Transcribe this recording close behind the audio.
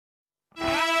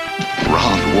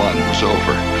Round one was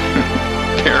over.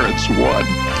 Parents won.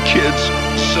 Kids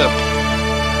sip.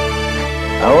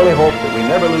 I only hope that we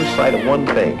never lose sight of one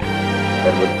thing.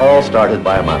 That it was all started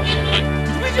by a mouse.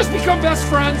 Did we just become best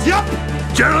friends? Yep!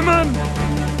 Gentlemen,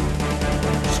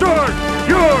 start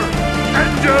your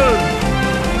engine!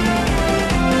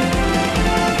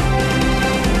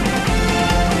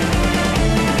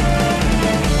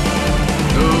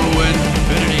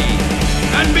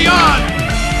 And beyond.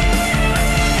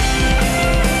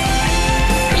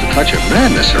 There's a touch of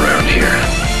madness around here.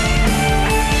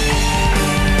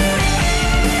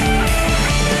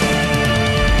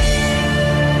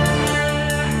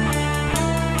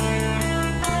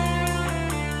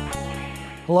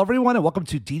 Hello, everyone, and welcome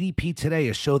to DDP Today,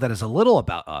 a show that is a little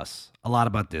about us, a lot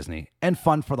about Disney, and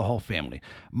fun for the whole family.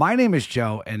 My name is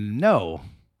Joe, and no,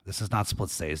 this is not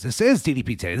Split Stays. This is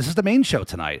DDP Today. This is the main show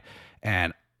tonight,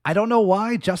 and I don't know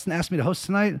why Justin asked me to host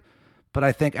tonight, but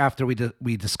I think after we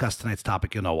discuss tonight's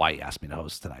topic, you'll know why he asked me to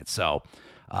host tonight. So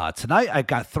tonight, I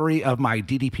got three of my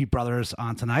DDP brothers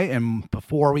on tonight, and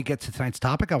before we get to tonight's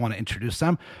topic, I want to introduce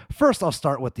them. First, I'll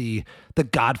start with the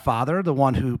godfather, the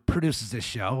one who produces this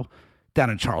show down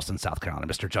in Charleston, South Carolina,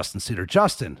 Mr. Justin Suter.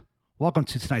 Justin, welcome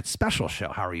to tonight's special show.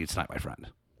 How are you tonight, my friend?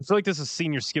 I feel like this is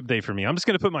senior skip day for me. I'm just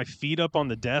going to put my feet up on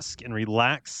the desk and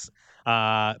relax.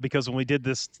 Because when we did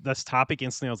this topic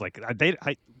instantly, I was like,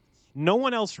 no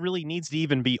one else really needs to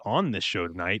even be on this show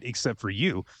tonight except for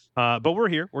you. But we're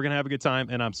here. We're going to have a good time.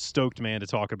 And I'm stoked, man, to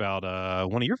talk about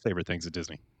one of your favorite things at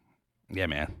Disney. Yeah,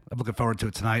 man. I'm looking forward to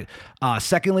it tonight.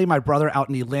 Secondly, my brother out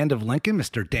in the land of Lincoln,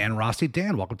 Mr. Dan Rossi.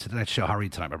 Dan, welcome to tonight's show. How are you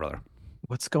tonight, my brother?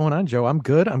 What's going on, Joe? I'm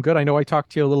good. I know I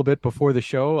talked to you a little bit before the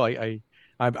show.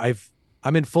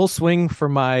 I'm in full swing for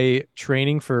my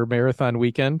training for marathon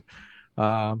weekend.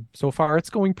 So far, it's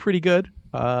going pretty good.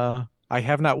 I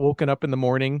have not woken up in the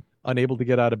morning unable to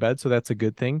get out of bed, so that's a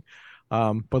good thing.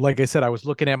 But like I said, I was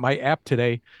looking at my app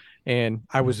today, and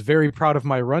I was very proud of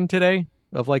my run today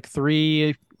of like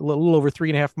a little over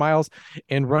 3.5 miles.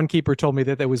 And Runkeeper told me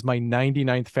that was my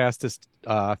 99th fastest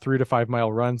 3 to 5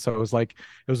 mile run. So it was a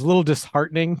little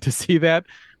disheartening to see that.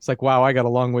 It's like, wow, I got a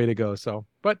long way to go. So,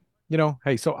 but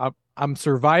hey, so I'm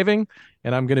surviving,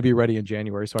 and I'm going to be ready in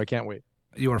January. So I can't wait.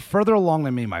 You are further along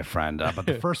than me, my friend, but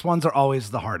the first ones are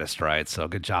always the hardest, right? So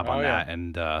good job on that.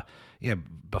 And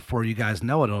before you guys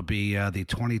know it, it'll be the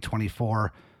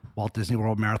 2024 Walt Disney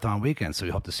World Marathon Weekend. So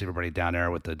we hope to see everybody down there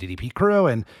with the DDP crew,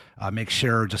 and make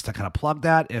sure just to kind of plug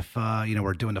that if,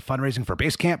 we're doing the fundraising for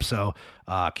Base Camp. So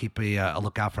keep a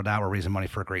lookout for that. We're raising money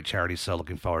for a great charity. So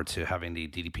looking forward to having the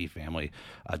DDP family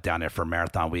down there for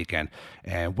Marathon Weekend.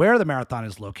 And where the marathon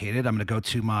is located, I'm going to go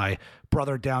to my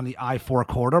brother down the I-4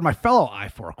 corridor, my fellow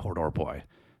I-4 corridor boy,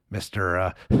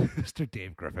 Mr.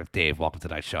 Dave Griffith. Dave, welcome to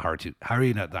tonight's show. How are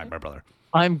you tonight, my brother?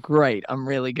 I'm great. I'm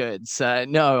really good. So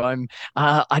no,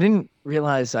 I didn't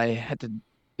realize I had to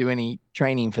do any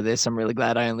training for this. I'm really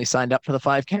glad I only signed up for the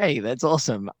 5K. That's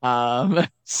awesome.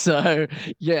 So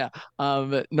yeah,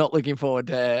 not looking forward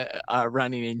to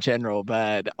running in general,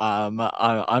 but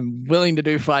I'm willing to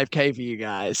do 5K for you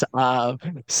guys.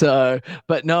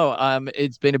 But no,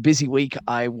 it's been a busy week.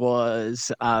 I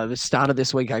was the start of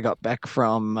this week. I got back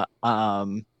from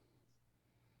New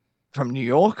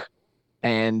York.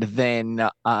 And then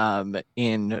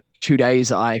in 2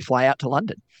 days, I fly out to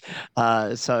London.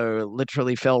 So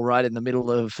literally fell right in the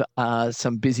middle of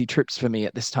some busy trips for me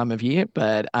at this time of year,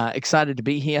 but excited to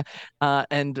be here.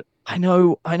 And I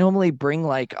know I normally bring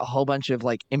like a whole bunch of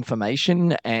like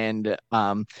information and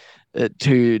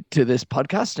to this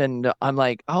podcast. And I'm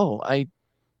like, I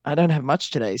don't have much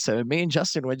today. So me and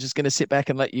Justin, we're just going to sit back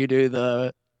and let you do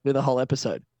the whole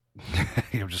episode.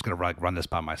 I'm just gonna run this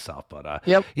by myself, but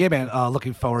yep. Yeah, man.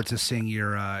 Looking forward to seeing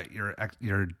your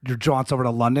jaunts over to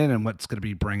London and what's gonna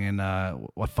be bringing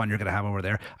what fun you're gonna have over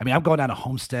there. I mean, I'm going down to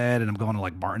Homestead and I'm going to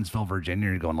like Martinsville, Virginia.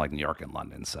 You're going to like New York and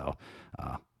London, so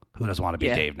who doesn't want to be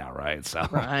Dave now, right? So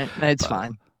right, it's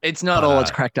fine. It's not all it's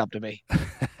cracked up to be.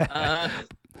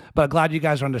 But glad you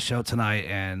guys are on the show tonight.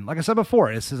 And like I said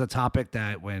before, this is a topic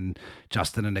that when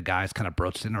Justin and the guys kind of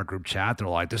broached in our group chat, they're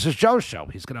like, this is Joe's show.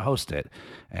 He's going to host it.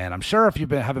 And I'm sure if you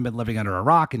haven't been living under a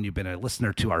rock and you've been a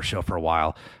listener to our show for a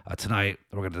while, tonight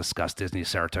we're going to discuss Disney's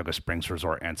Saratoga Springs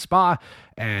Resort and Spa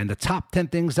and the top 10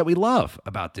 things that we love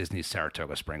about Disney's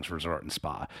Saratoga Springs Resort and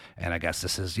Spa. And I guess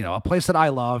this is, a place that I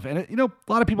love. And, a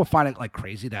lot of people find it like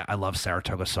crazy that I love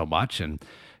Saratoga so much. And,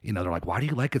 they're like, why do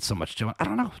you like it so much, Joe? I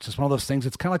don't know. It's just one of those things.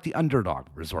 It's kind of like the underdog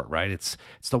resort, right? It's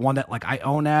the one that like I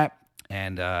own at.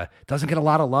 and doesn't get a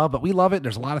lot of love, but we love it.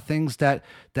 There's a lot of things that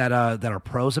are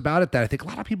pros about it that I think a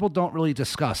lot of people don't really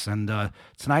discuss. And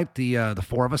tonight, the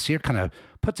four of us here kind of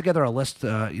put together a list,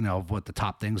 of what the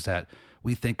top things that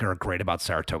we think are great about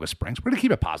Saratoga Springs. We're gonna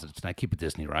keep it positive tonight, keep it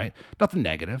Disney, right? Nothing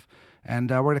negative.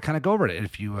 And we're gonna kind of go over it. And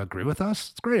if you agree with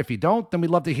us, it's great. If you don't, then we'd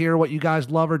love to hear what you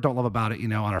guys love or don't love about it,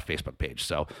 on our Facebook page.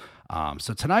 So,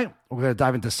 so tonight we're gonna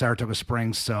dive into Saratoga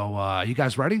Springs. So, you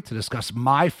guys ready to discuss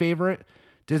my favorite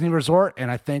Disney resort, and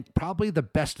I think probably the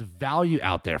best value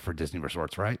out there for Disney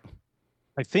resorts, right?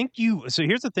 I think so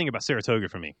here's the thing about Saratoga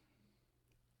for me.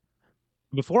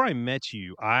 Before I met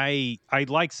you, I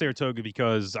liked Saratoga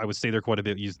because I would stay there quite a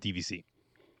bit, use DVC.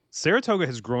 Saratoga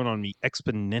has grown on me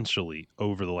exponentially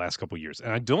over the last couple of years.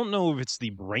 And I don't know if it's the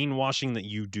brainwashing that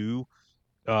you do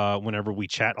whenever we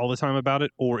chat all the time about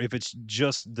it, or if it's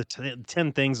just the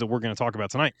 10 things that we're going to talk about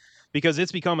tonight, because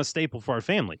it's become a staple for our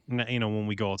family, when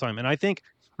we go all the time. And I think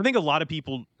a lot of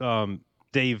people,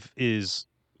 Dave, is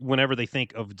whenever they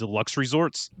think of deluxe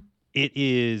resorts, it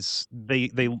is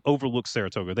they overlook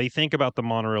Saratoga. They think about the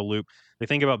monorail loop. They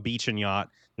think about beach and yacht.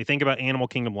 They think about Animal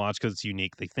Kingdom Lodge because it's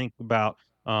unique. They think about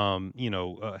heading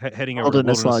over to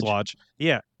Wilderness Lodge.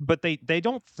 Yeah, but they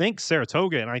don't think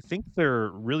Saratoga, and I think they're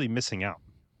really missing out.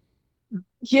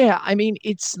 Yeah, I mean,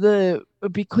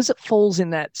 because it falls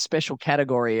in that special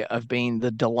category of being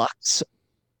the deluxe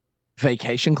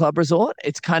vacation club resort.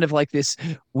 It's kind of like this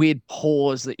weird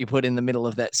pause that you put in the middle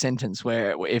of that sentence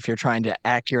where if you're trying to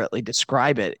accurately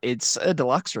describe it, it's a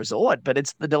deluxe resort, but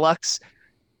it's the deluxe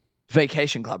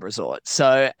vacation club resort.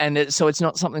 So it's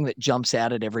not something that jumps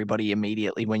out at everybody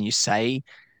immediately when you say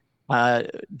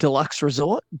deluxe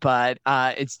resort, but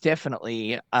it's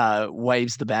definitely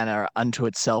waves the banner unto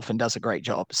itself and does a great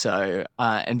job. So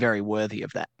and very worthy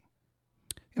of that.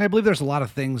 And I believe there's a lot of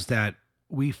things that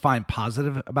we find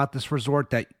positive about this resort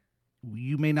that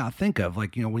you may not think of.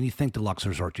 Like, when you think deluxe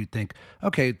resort, you think,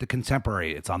 okay, the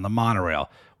contemporary, it's on the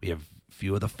monorail. We have a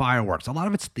few of the fireworks. A lot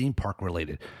of it's theme park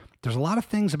related. There's a lot of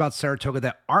things about Saratoga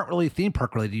that aren't really theme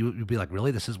park related. You'd be like,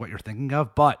 really, this is what you're thinking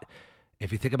of? But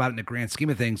if you think about it in the grand scheme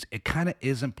of things, it kind of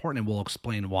is important, and we'll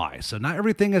explain why. So not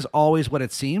everything is always what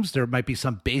it seems. There might be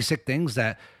some basic things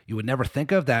that you would never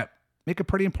think of that make it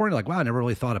pretty important. Like, wow, I never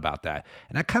really thought about that.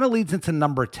 And that kind of leads into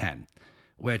number 10.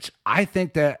 Which I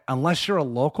think that unless you're a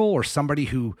local or somebody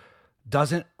who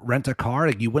doesn't rent a car,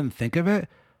 like you wouldn't think of it,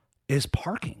 is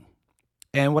parking.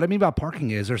 And what I mean by parking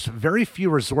is there's very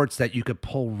few resorts that you could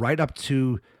pull right up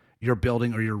to your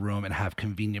building or your room and have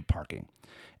convenient parking.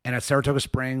 And at Saratoga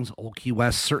Springs, Old Key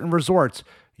West, certain resorts,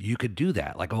 you could do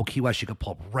that. Like Old Key West, you could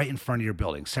pull up right in front of your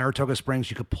building. Saratoga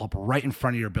Springs, you could pull up right in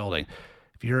front of your building.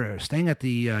 If you're staying at the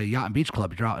Yacht and Beach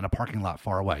Club, you're out in a parking lot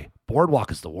far away.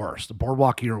 Boardwalk is the worst. The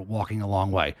Boardwalk, you're walking a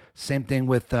long way. Same thing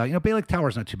with, Bay Lake Tower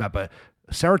is not too bad, but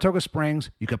Saratoga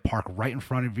Springs, you could park right in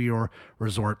front of your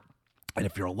resort. And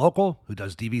if you're a local who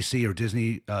does DVC or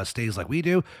Disney stays like we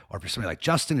do, or if you're somebody like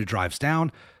Justin who drives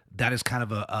down, that is kind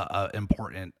of a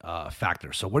important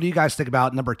factor. So what do you guys think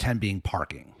about number 10 being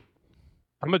parking?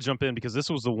 I'm going to jump in because this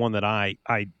was the one that I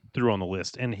threw on the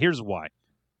list, and here's why.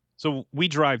 So we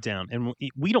drive down, and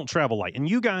we don't travel light. And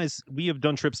you guys, we have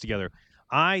done trips together.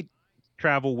 I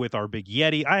travel with our big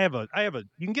Yeti. I have a.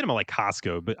 You can get them at like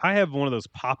Costco, but I have one of those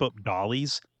pop-up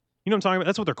dollies. You know what I'm talking about?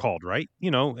 That's what they're called, right?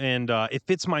 And it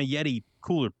fits my Yeti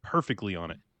cooler perfectly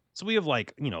on it. So we have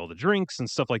the drinks and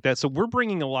stuff like that. So we're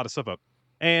bringing a lot of stuff up.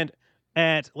 And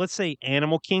at, let's say,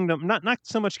 Animal Kingdom, not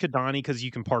so much Kidani because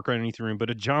you can park right underneath the room, but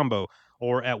at Jumbo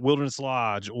or at Wilderness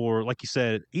Lodge or, like you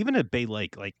said, even at Bay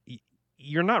Lake,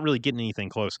 you're not really getting anything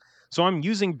close. So I'm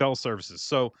using Bell Services.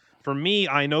 So for me,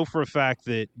 I know for a fact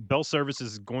that Bell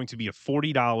Services is going to be a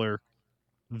 $40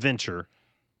 venture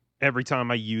every time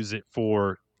I use it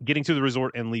for getting to the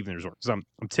resort and leaving the resort. Because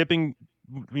I'm tipping,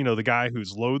 the guy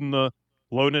who's loading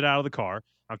it out of the car.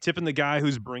 I'm tipping the guy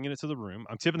who's bringing it to the room.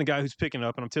 I'm tipping the guy who's picking it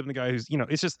up, and I'm tipping the guy who's,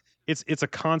 it's a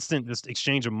constant just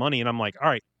exchange of money. And I'm like, all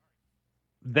right,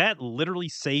 that literally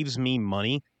saves me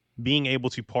money being able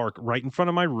to park right in front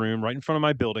of my room, right in front of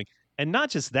my building. And not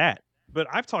just that, but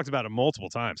I've talked about it multiple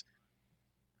times.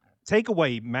 Take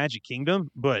away Magic Kingdom,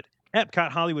 but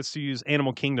Epcot, Hollywood Studios,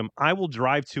 Animal Kingdom, I will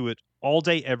drive to it all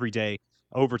day, every day,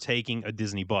 overtaking a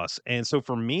Disney bus. And so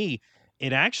for me,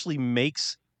 it actually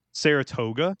makes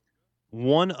Saratoga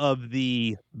one of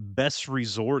the best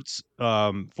resorts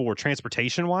for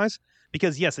transportation wise,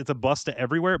 because yes, it's a bus to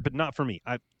everywhere, but not for me.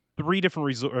 I three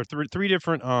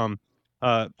different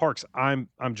parks I'm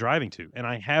driving to, and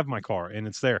I have my car and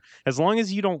it's there. As long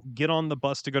as you don't get on the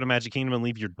bus to go to Magic Kingdom and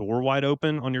leave your door wide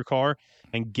open on your car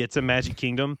and get to Magic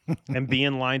Kingdom and be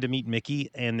in line to meet Mickey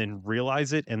and then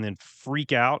realize it and then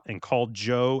freak out and call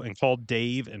Joe and call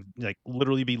Dave and like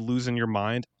literally be losing your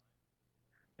mind,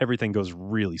 everything goes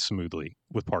really smoothly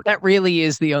with parking. That really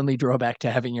is the only drawback to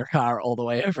having your car all the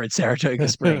way over at Saratoga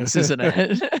Springs, isn't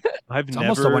it? It's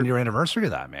almost a 1-year anniversary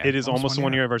of that, man. It is almost a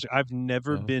 1-year anniversary. I've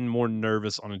never been more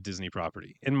nervous on a Disney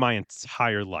property in my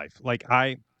entire life. Like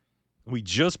we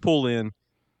just pull in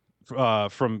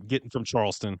from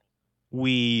Charleston.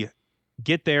 We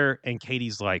get there and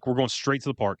Katie's like, we're going straight to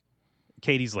the park.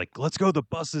 Katie's like, let's go. The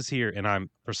bus is here. And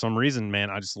for some reason, man,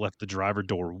 I just left the driver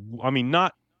door. I mean,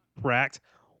 not cracked,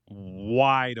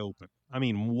 wide open. I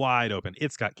mean, wide open.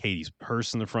 It's got Katie's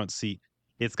purse in the front seat.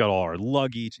 It's got all our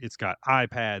luggage. It's got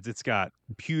iPads. It's got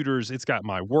computers. It's got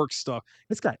my work stuff.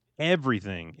 It's got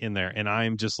everything in there. And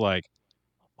I'm just like,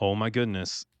 oh my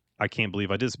goodness, I can't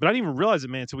believe I did this. But I didn't even realize it,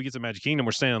 man, until we get to Magic Kingdom.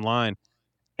 We're standing in line,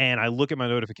 and I look at my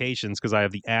notifications because I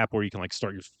have the app where you can like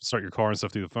start your car and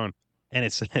stuff through the phone. And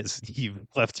it says you've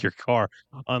left your car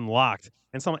unlocked.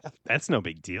 And so I'm like, that's no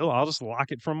big deal. I'll just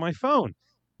lock it from my phone.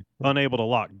 Unable to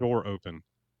lock, door open.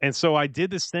 And so I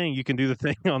did this thing. You can do the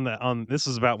thing on this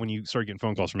is about when you start getting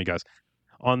phone calls from you guys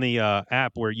on the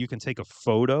app where you can take a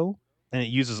photo, and it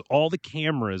uses all the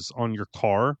cameras on your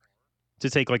car to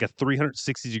take like a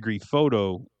 360-degree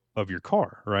photo of your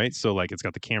car, right? So like it's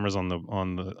got the cameras on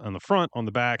the front, on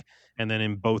the back, and then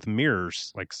in both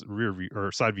mirrors, like rear view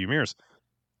or side view mirrors.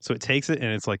 So it takes it,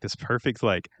 and it's like this perfect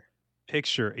like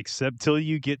picture, except till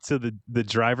you get to the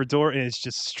driver door, and it's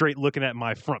just straight looking at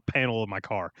my front panel of my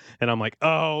car, and I'm like,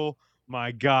 oh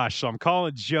my gosh. So I'm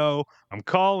calling Joe, I'm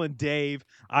calling Dave,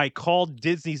 I called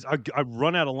Disney's, I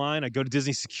run out of line, I go to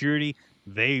Disney security,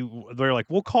 they're like,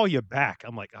 we'll call you back.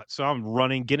 I'm like, so I'm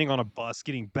running, getting on a bus,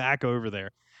 getting back over there.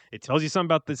 It tells you something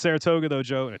about the Saratoga though,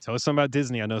 Joe, and it tells you something about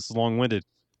Disney. I know it's long-winded,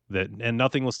 and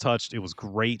nothing was touched. It was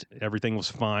great. Everything was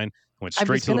fine. Went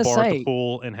straight to the bar at the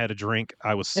pool and had a drink.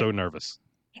 I was so nervous.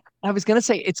 I was going to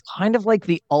say, it's kind of like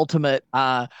the ultimate,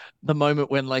 the moment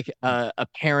when like a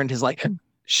parent is like,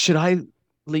 should I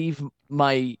leave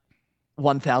my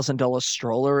 $1,000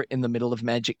 stroller in the middle of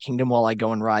Magic Kingdom while I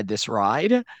go and ride this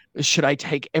ride? Should I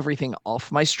take everything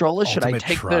off my stroller? Should I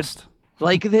take trust.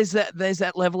 Like there's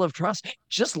that level of trust.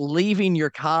 Just leaving your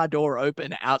car door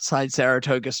open outside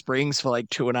Saratoga Springs for like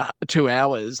 2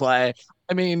 hours. Like,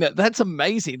 I mean, that's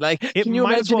amazing. Like, it can you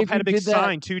might imagine as well if have had you a big did that?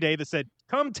 sign today that said,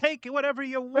 "Come take whatever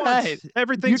you want. Right.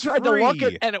 Everything's You tried free." to lock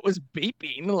it, and it was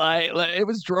beeping. Like it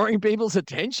was drawing people's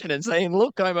attention and saying,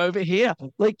 "Look, I'm over here."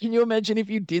 Like, can you imagine if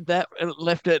you did that and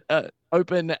left it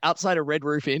open outside a Red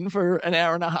Roof Inn for an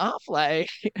hour and a half? Like,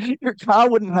 your car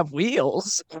wouldn't have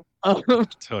wheels. I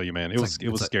tell you, man, it was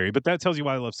scary. But that tells you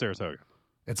why I love Saratoga.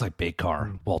 It's like Big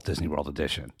Car, Walt Disney World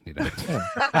Edition. You know.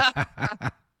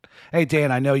 Hey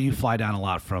Dan, I know you fly down a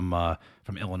lot from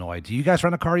Illinois. Do you guys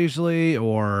rent a car usually,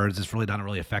 or does this really not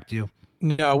really affect you?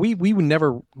 No, we would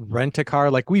never rent a car.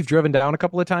 Like, we've driven down a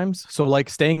couple of times, so like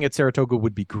staying at Saratoga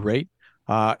would be great,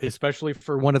 especially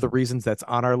for one of the reasons that's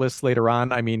on our list later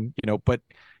on. I mean,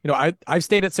 I've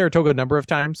stayed at Saratoga a number of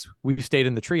times. We've stayed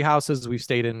in the tree houses. I've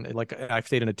stayed in a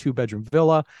 2-bedroom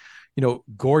villa.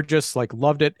 Gorgeous, like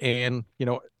loved it. And,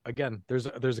 again, there's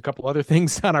a couple other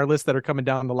things on our list that are coming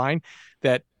down the line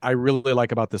that I really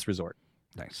like about this resort.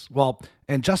 Nice. Well,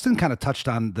 and Justin kind of touched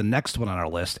on the next one on our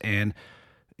list. And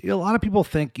a lot of people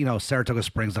think, Saratoga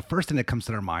Springs, the first thing that comes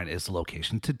to their mind is the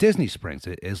location to Disney Springs.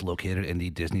 It is located in the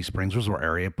Disney Springs resort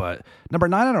area. But number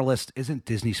 9 on our list isn't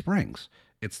Disney Springs.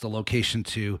 It's the location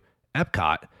to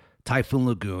Epcot, Typhoon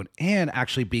Lagoon, and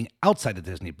actually being outside the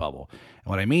Disney bubble. And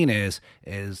what I mean is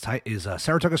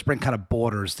Saratoga Spring kind of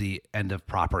borders the end of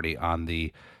property on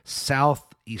the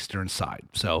southeastern side.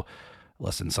 So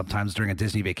listen, sometimes during a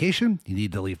Disney vacation, you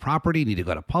need to leave property, you need to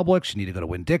go to Publix, you need to go to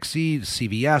Winn-Dixie,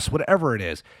 CVS, whatever it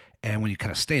is. And when you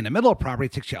kind of stay in the middle of property,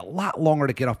 it takes you a lot longer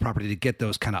to get off property to get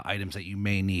those kind of items that you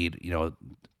may need,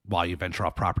 while you venture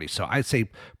off property. So I'd say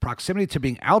proximity to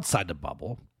being outside the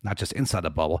bubble, not just inside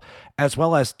the bubble, as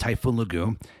well as Typhoon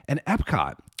Lagoon and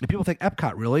Epcot. And people think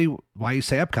Epcot, really? Why you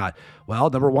say Epcot? Well,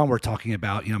 number one, we're talking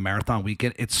about, Marathon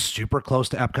Weekend. It's super close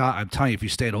to Epcot. I'm telling you, if you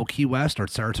stay at Old Key West or at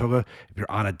Saratoga, if you're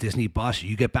on a Disney bus,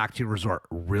 you get back to your resort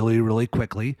really, really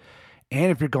quickly.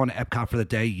 And if you're going to Epcot for the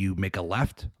day, you make a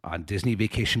left on Disney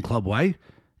Vacation Club Way,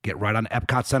 get right on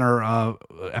Epcot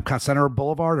Center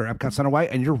Boulevard or Epcot Center Way,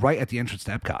 and you're right at the entrance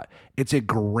to Epcot. It's a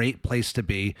great place to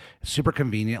be, super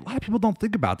convenient. A lot of people don't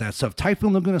think about that. So if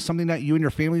Typhoon Lagoon is something that you and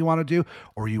your family want to do,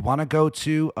 or you want to go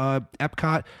to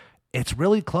Epcot, it's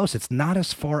really close. It's not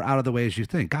as far out of the way as you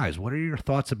think. Guys, what are your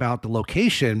thoughts about the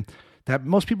location that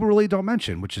most people really don't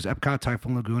mention, which is Epcot,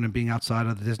 Typhoon Lagoon, and being outside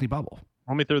of the Disney bubble?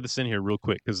 Let me throw this in here real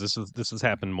quick because this has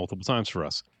happened multiple times for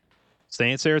us.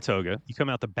 Staying at Saratoga, you come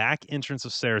out the back entrance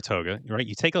of Saratoga, right?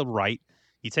 You take a right,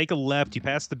 you take a left, you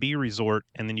pass the B Resort,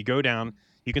 and then you go down.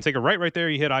 You can take a right there.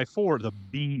 You hit I-4, the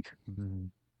B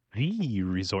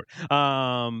Resort.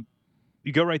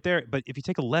 You go right there, but if you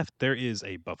take a left, there is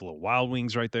a Buffalo Wild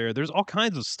Wings right there. There's all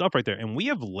kinds of stuff right there, and we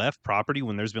have left property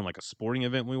when there's been like a sporting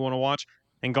event we want to watch,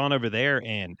 and gone over there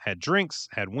and had drinks,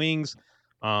 had wings,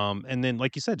 and then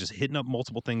like you said, just hitting up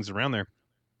multiple things around there.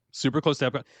 Super close to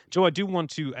Epcot. Joe, I do want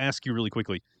to ask you really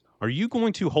quickly: are you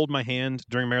going to hold my hand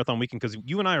during Marathon Weekend? Because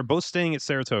you and I are both staying at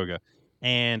Saratoga,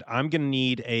 and I'm going to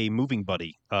need a moving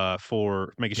buddy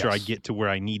for making sure I get to where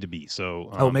I need to be. So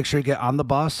I will make sure you get on the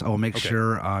bus. I will make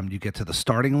sure you get to the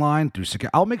starting line.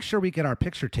 I'll make sure we get our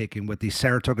picture taken with the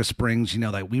Saratoga Springs. You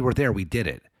know, like we were there, we did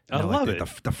it. You I know, love like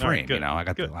it. The frame. Right, you know, I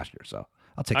got that last year, so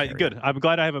I'll take care good. of it. I'm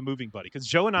glad I have a moving buddy because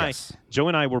Joe and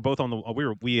I were both on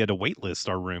the. We had a wait list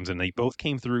our rooms, and they both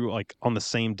came through like on the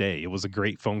same day. It was a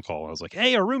great phone call. I was like,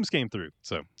 "Hey, our rooms came through!"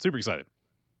 So super excited.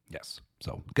 Yes.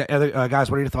 So,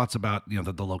 guys, what are your thoughts about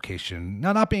the location?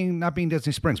 No, not being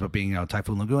Disney Springs, but being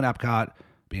Typhoon Lagoon, Epcot,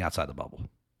 being outside the bubble.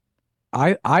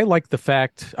 I like the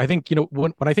fact. I think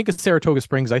when I think of Saratoga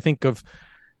Springs, I think of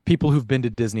people who've been to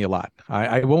Disney a lot.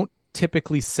 I won't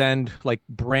typically send like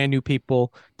brand new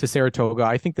people to Saratoga.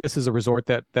 I think this is a resort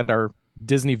that are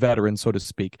Disney veterans, so to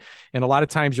speak. And a lot of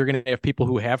times you're going to have people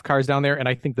who have cars down there. And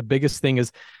I think the biggest thing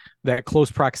is that close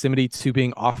proximity to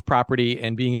being off property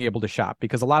and being able to shop,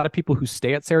 because a lot of people who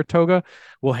stay at Saratoga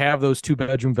will have those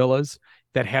 2-bedroom villas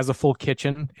that has a full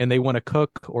kitchen and they want to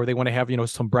cook, or they want to have,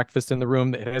 some breakfast in the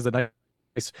room that has a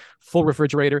nice full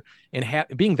refrigerator, and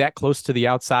being that close to the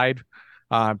outside,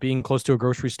 being close to a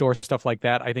grocery store, stuff like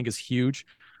that, I think is huge.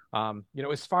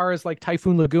 As far as like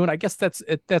Typhoon Lagoon, I guess that's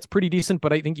pretty decent,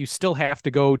 but I think you still have to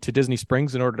go to Disney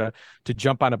Springs in order to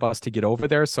jump on a bus to get over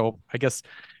there. So I guess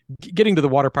getting to the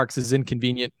water parks is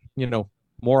inconvenient,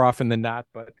 more often than not.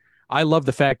 But I love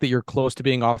the fact that you're close to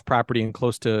being off property and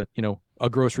close to, a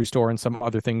grocery store and some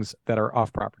other things that are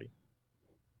off property.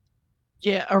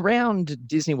 Yeah, around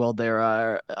Disney World, there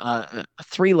are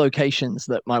 3 locations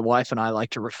that my wife and I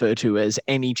like to refer to as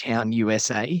Anytown,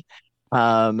 USA.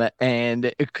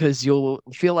 And because you'll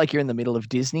feel like you're in the middle of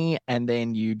Disney, and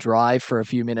then you drive for a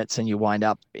few minutes and you wind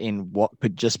up in what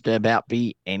could just about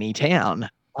be any town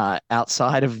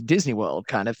outside of Disney World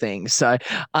kind of thing. So,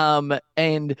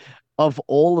 and of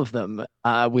all of them,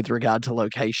 with regard to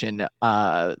location,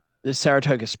 the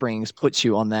Saratoga Springs puts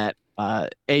you on that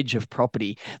edge of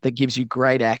property that gives you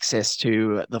great access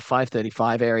to the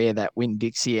 535 area, that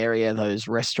Winn-Dixie area, those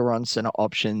restaurants and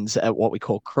options at what we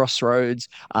call Crossroads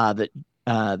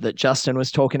that Justin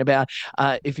was talking about.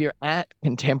 If you're at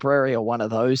Contemporary or one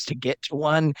of those, to get to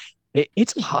one,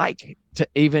 it's a hike to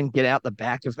even get out the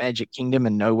back of Magic Kingdom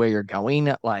and know where you're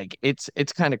going. Like it's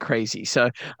kind of crazy.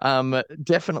 So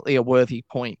definitely a worthy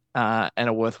point and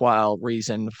a worthwhile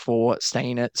reason for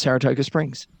staying at Saratoga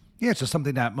Springs. Yeah, it's just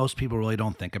something that most people really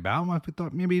don't think about. I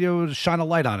thought maybe it would shine a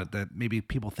light on it, that maybe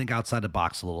people think outside the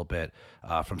box a little bit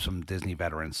from some Disney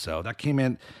veterans. So that came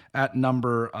in at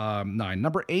number 9.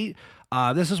 Number 8,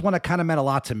 this is one that kind of meant a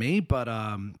lot to me, but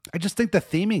I just think the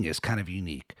theming is kind of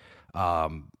unique.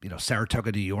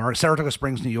 Saratoga, New York, Saratoga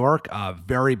Springs, New York,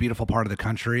 very beautiful part of the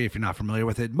country. If you're not familiar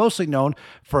with it, mostly known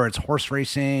for its horse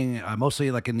racing, mostly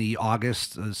like in the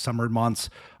August, summer months,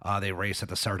 they race at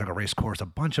the Saratoga race course a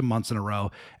bunch of months in a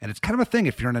row. And it's kind of a thing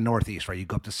if you're in the Northeast, right? You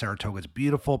go up to Saratoga, it's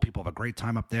beautiful. People have a great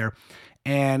time up there.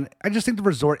 And I just think the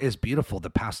resort is beautiful. The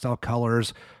pastel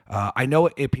colors. I know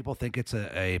people think it's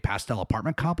a pastel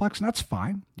apartment complex, and that's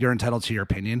fine. You're entitled to your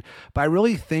opinion. But I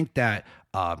really think that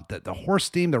the horse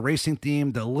theme, the racing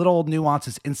theme, the little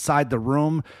nuances inside the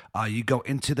room, you go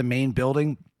into the main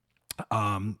building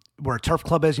where a turf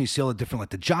club is, and you see all the different, like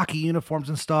the jockey uniforms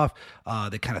and stuff.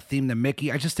 They kind of theme the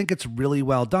Mickey. I just think it's really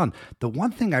well done. The one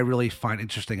thing I really find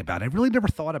interesting about it, I really never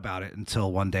thought about it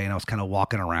until one day, and I was kind of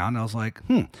walking around, and I was like,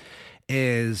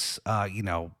 is,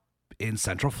 in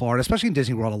Central Florida, especially in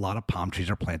Disney World, a lot of palm trees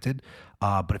are planted.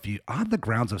 But if you on the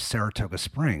grounds of Saratoga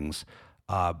Springs,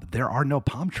 there are no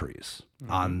palm trees.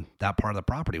 on that part of the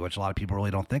property, which a lot of people really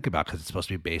don't think about because it's supposed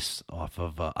to be based off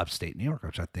of upstate New York,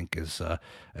 which I think is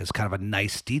kind of a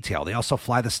nice detail. They also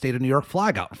fly the state of New York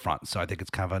flag out in front, so I think it's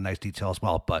kind of a nice detail as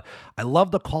well. But I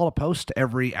love the call to post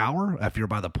every hour. If you're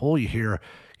by the pool, you hear,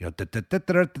 and How'd it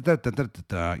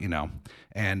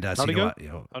go?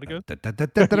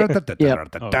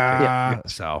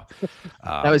 So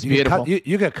that was beautiful.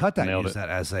 You could cut that and Nailed use it. that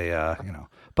as a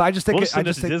But I just think We'll send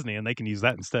it to Disney, and they can use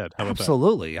that instead. How about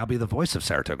absolutely. I'll be the voice of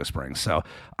Saratoga Springs. So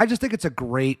I just think it's a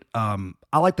great. I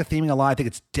like the theming a lot. I think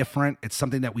it's different. It's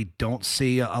something that we don't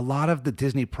see. A lot of the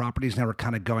Disney properties now are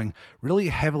kind of going really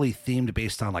heavily themed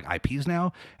based on like IPs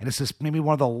now, and it's just maybe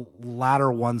one of the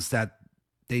latter ones that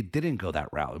they didn't go that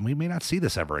route, and we may not see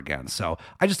this ever again. So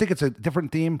I just think it's a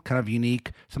different theme, kind of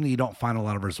unique, something you don't find in a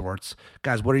lot of resorts.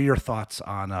 Guys, what are your thoughts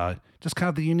on just kind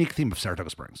of the unique theme of Saratoga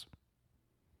Springs?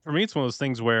 For me, it's one of those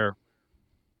things where,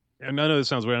 and I know this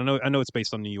sounds weird. I know it's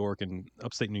based on New York and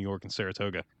upstate New York and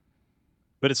Saratoga,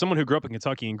 but as someone who grew up in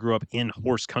Kentucky and grew up in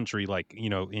horse country, like, you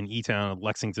know, in E-Town,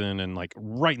 Lexington, and like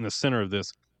right in the center of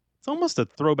this, it's almost a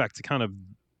throwback to kind of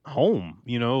home,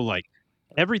 you know, like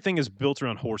everything is built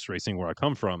around horse racing where I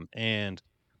come from. And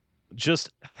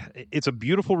just, it's a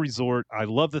beautiful resort. I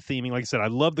love the theming. Like I said, I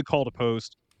love the call to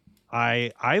post.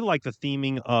 I like the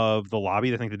theming of the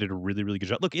lobby. I think they did a really, really good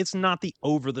job. Look, it's not the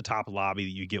over-the-top lobby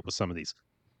that you get with some of these,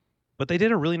 but they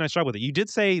did a really nice job with it. You did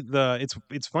say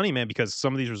it's funny, man, because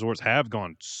some of these resorts have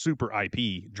gone super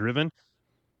IP driven.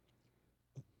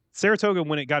 Saratoga,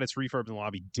 when it got its refurb in the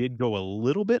lobby, did go a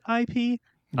little bit IP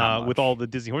with all the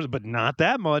Disney horses, but not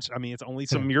that much. I mean, it's only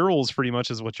some murals pretty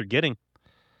much is what you're getting.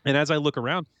 And as I look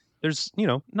around, there's, you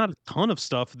know, not a ton of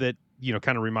stuff that, you know,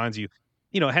 kind of reminds you,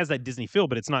 you know, it has that Disney feel,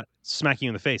 but it's not smacking you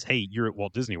in the face. Hey, you're at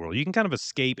Walt Disney World. You can kind of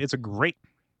escape. It's a great,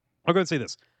 I'll go ahead and say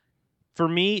this. For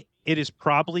me, it is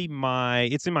probably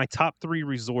it's in my top 3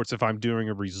 resorts if I'm doing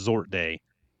a resort day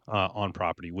on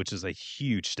property, which is a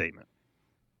huge statement.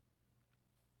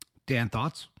 Dan,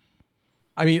 thoughts?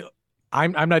 I mean,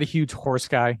 I'm not a huge horse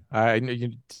guy.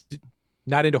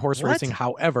 Not into horse racing.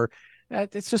 However,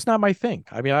 it's just not my thing.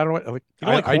 I mean, I don't. You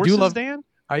don't like horses, do love Dan?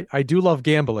 I do love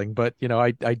gambling, but you know,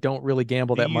 I don't really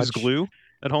gamble that much. Use glue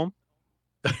at home?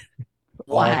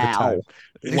 All the time.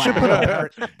 They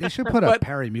should put a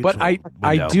Perry Mutual. But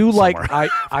I do like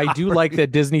I do like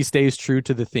that Disney stays true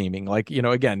to the theming. Like, you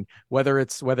know, again, whether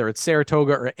it's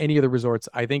Saratoga or any of the resorts,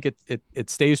 I think it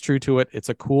stays true to it. It's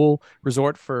a cool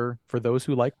resort for those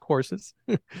who like horses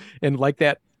and like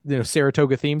that, you know,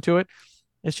 Saratoga theme to it.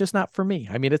 It's just not for me.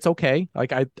 I mean, it's okay.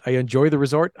 Like I enjoy the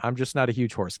resort. I'm just not a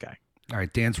huge horse guy. All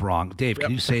right, Dan's wrong. Dave,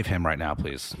 can you save him right now,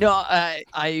 please? No,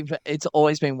 it's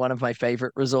always been one of my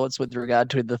favorite resorts with regard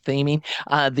to the theming.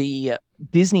 The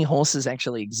Disney horses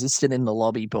actually existed in the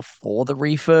lobby before the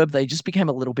refurb. They just became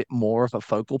a little bit more of a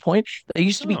focal point. They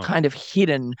used to be kind of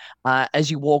hidden as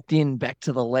you walked in back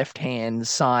to the left-hand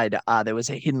side. There was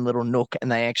a hidden little nook, and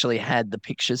they actually had the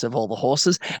pictures of all the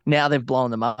horses. Now they've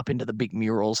blown them up into the big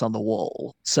murals on the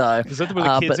wall. So is that where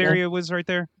the kids area was right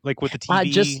there? Like with the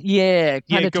TV?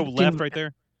 Yeah, go left right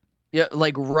there. Yeah,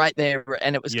 like right there,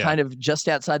 and it was kind of just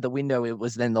outside the window. It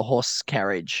was then the horse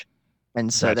carriage.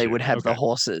 And so they would have the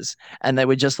horses, and they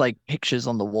were just like pictures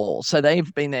on the wall. So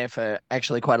they've been there for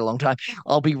actually quite a long time.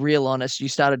 I'll be real honest. You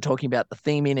started talking about the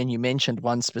theming and you mentioned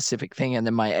one specific thing, and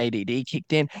then my ADD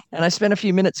kicked in, and I spent a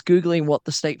few minutes Googling what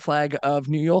the state flag of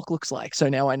New York looks like. So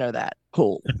now I know that.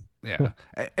 Cool. Yeah.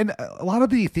 And a lot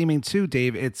of the theming too,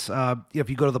 Dave, it's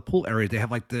if you go to the pool area, they have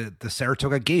like the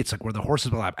Saratoga gates, like where the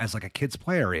horses will have as like a kid's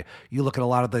play area. You look at a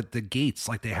lot of the gates,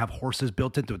 like they have horses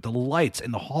built into it, the lights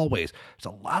in the hallways.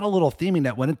 There's a lot of little theming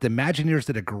that went into. The Imagineers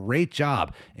did a great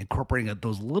job incorporating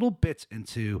those little bits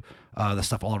into the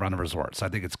stuff all around the resort. So I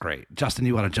think it's great. Justin,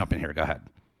 you want to jump in here? Go ahead.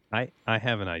 I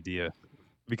have an idea,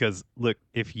 because look,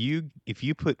 if you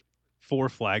put 4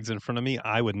 flags in front of me,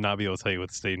 I would not be able to tell you what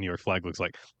the state of New York flag looks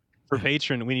like. For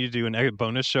Patreon, we need to do a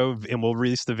bonus show, and we'll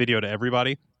release the video to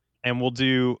everybody, and we'll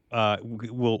do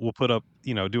we'll put up,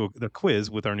 you know, do the quiz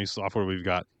with our new software we've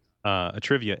got, a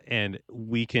trivia, and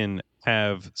we can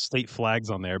have state flags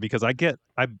on there, because I get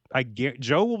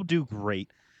Joe will do great.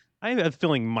 I have a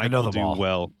feeling Mike will do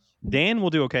well. Dan will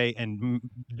do okay, and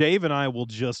Dave and I will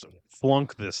just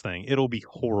flunk this thing. It'll be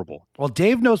horrible. Well,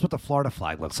 Dave knows what the Florida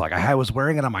flag looks like. I was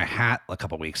wearing it on my hat a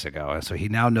couple weeks ago, so he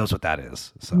now knows what that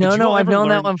is. So. No, I've known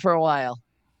that one for a while.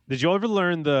 Did you ever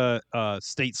learn the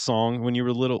state song when you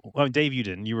were little? Well, Dave, you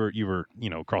didn't. You were you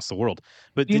know, across the world.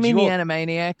 But Do you mean the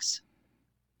Animaniacs?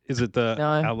 Is it the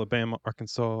Alabama,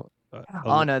 Arkansas?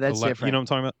 No, that's different. You know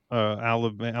what I'm talking about?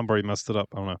 Alabama. I'm already messed it up.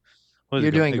 I don't know. You're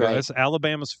doing great. It's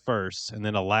Alabama's first, and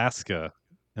then Alaska,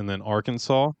 and then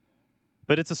Arkansas.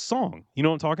 but it's a song. You know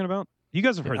what I'm talking about? You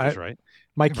guys have heard this, right?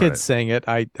 My I've heard kids it. sang it.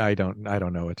 I don't know it. I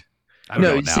don't know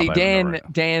No, it now, see, but I remember it.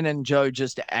 Dan and Joe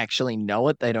just actually know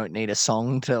it. They don't need a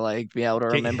song to like be able to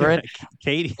remember it.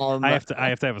 Katie, I have to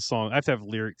have a song. I have to have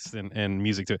lyrics and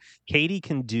music to it. Katie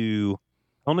can do.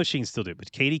 I don't know if she can still do it, but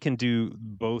Katie can do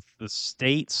both the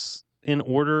states in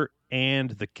order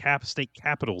and the state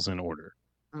capitals in order.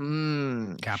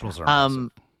 Capitals are impressive.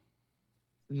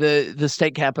 The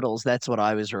state capitals. That's what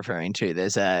I was referring to.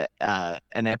 There's an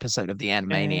episode of the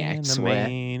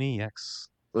Animaniacs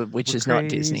which is not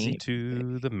Disney.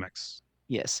 To the max.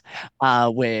 Yes,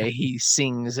 where he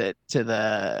sings it to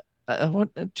the what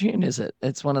tune is it?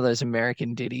 It's one of those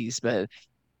American ditties, but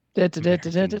About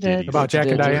Jack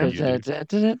and Diane.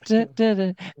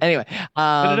 Anyway,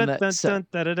 so,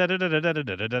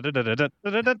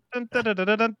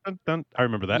 I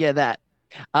remember that. yeah, that.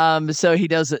 So he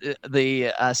does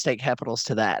the state capitals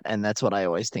to that, and that's what I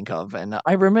always think of. And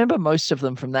I remember most of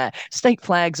them from that. State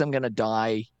flags, I'm going to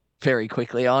die very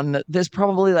quickly on. There's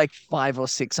probably like 5 or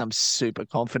 6 I'm super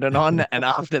confident on, and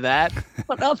after that,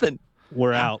 nothing.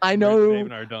 We're out. I know. Dave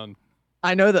and I are done.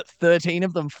 I know that 13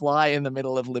 of them fly in the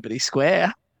middle of Liberty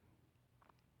Square.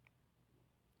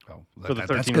 Oh, For the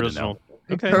 13 that's good to original. know.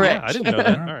 Okay, Correct. yeah, I didn't know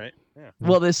that. All right. Yeah.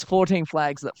 Well, there's 14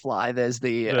 flags that fly. There's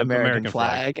the American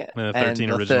flag The and 13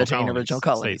 the original 13 original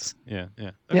colonies. states. Yeah.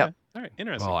 Okay. Yeah. All right.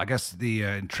 Interesting. Well, I guess the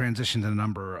in transition to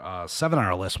number 7 on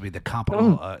our list would be the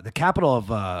capital of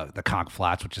the Conch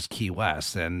Flats, which is Key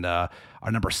West, and our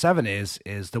number 7 is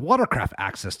the watercraft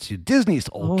access to Disney's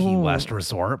Old Key West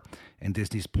Resort and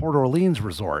Disney's Port Orleans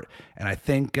Resort. And I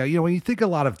think when you think a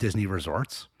lot of Disney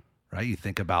resorts, right? You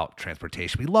think about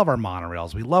transportation. We love our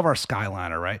monorails. We love our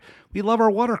Skyliner, right? We love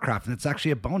our watercraft. And it's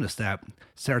actually a bonus that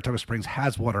Saratoga Springs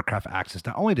has watercraft access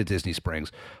not only to Disney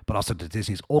Springs, but also to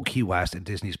Disney's Old Key West and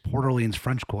Disney's Port Orleans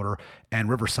French Quarter and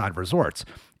Riverside resorts.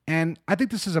 And I think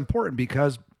this is important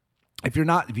because if you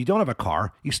don't have a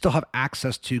car, you still have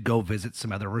access to go visit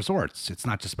some other resorts. It's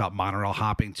not just about monorail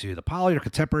hopping to the Poly or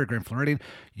Contemporary, Grand Floridian.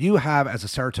 You have, as a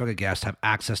Saratoga guest, have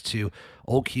access to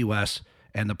Old Key West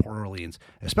and the Port Orleans.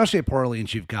 Especially at Port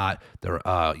Orleans, you've got the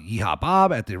Yeehaw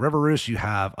Bob at the River Roost. You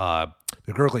have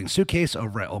the Gurgling Suitcase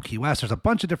over at Old Key West. There's a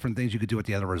bunch of different things you could do at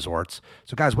the other resorts.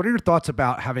 So, guys, what are your thoughts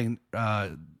about having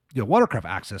watercraft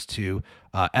access to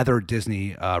other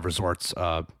Disney resorts,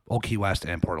 Old Key West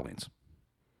and Port Orleans?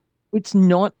 It's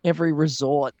not every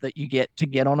resort that you get to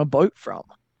get on a boat from.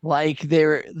 Like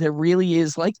there really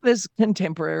is. Like there's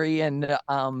Contemporary and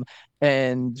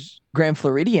Grand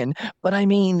Floridian, but I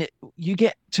mean, you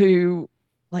get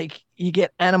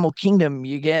Animal Kingdom,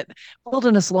 you get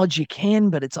Wilderness Lodge. You can,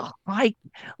 but it's a hike.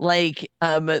 Like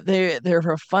they're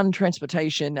a fun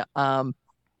transportation.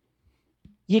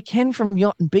 You can from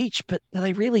Yacht and Beach, but do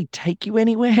they really take you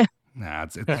anywhere? Nah,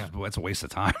 it's a waste of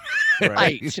time.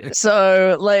 Right.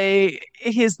 So, like,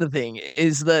 here's the thing: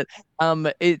 is that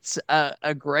it's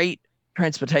a great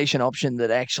transportation option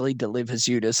that actually delivers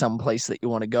you to some place that you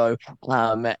want to go,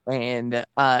 and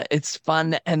it's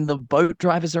fun, and the boat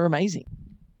drivers are amazing.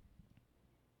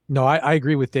 No, I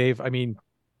agree with Dave. I mean,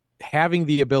 having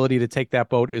the ability to take that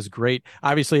boat is great.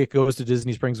 Obviously, it goes to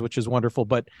Disney Springs, which is wonderful,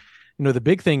 but the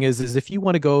big thing is if you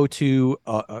want to go to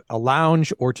a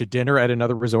lounge or to dinner at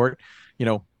another resort,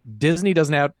 Disney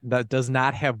does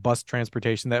not have bus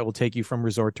transportation that will take you from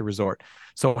resort to resort.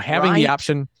 So having the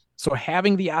option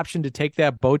to take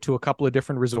that boat to a couple of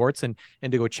different resorts and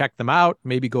to go check them out,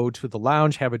 maybe go to the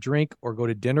lounge, have a drink, or go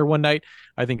to dinner one night,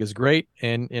 I think is great.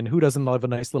 And who doesn't love a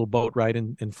nice little boat ride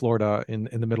in Florida in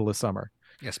the middle of summer?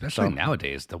 Yeah, especially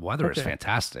nowadays, the weather is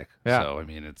fantastic. Yeah. So I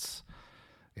mean, it's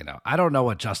I don't know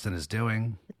what Justin is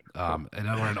doing. I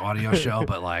know we're an audio show,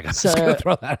 but like, I'm just gonna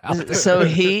throw that out there.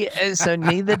 So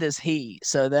neither does he.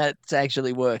 So that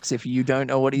actually works if you don't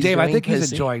know what he's Dave, doing. I think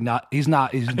he's enjoying not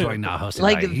hosting.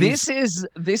 Like tonight.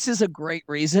 this is a great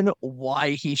reason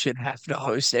why he should have to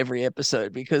host every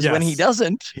episode, because when he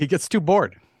doesn't, he gets too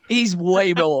bored. He's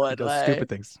way bored. He does stupid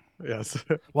things. Yes.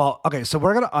 Well, okay, so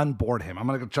we're going to unboard him. I'm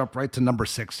going to jump right to number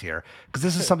 6 here, because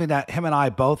this is something that him and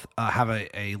I both have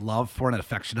a love for and an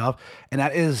affection of, and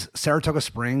that is Saratoga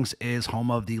Springs is home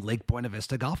of the Lake Buena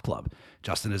Vista Golf Club.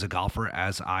 Justin is a golfer,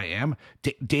 as I am.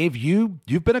 Dave,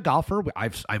 you've been a golfer.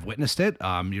 I've witnessed it.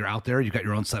 You're out there. You got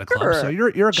your own set of clubs, so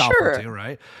you're a golfer too,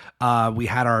 right? We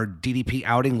had our DDP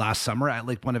outing last summer at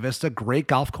Lake Buena Vista. Great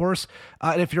golf course,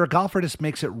 and if you're a golfer, this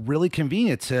makes it really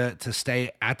convenient to stay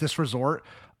at this resort.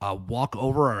 Walk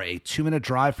over or a 2-minute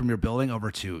drive from your building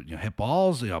over to hit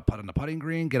balls, putt on the putting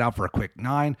green, get out for a quick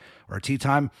 9 or a tee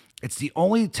time. It's the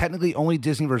technically only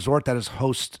Disney resort that is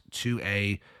host to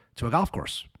a to a golf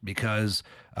course because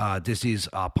Disney's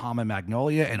Palm and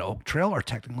Magnolia and Oak Trail are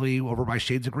technically over by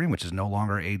Shades of Green, which is no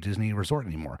longer a Disney resort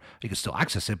anymore. You can still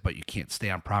access it, but you can't stay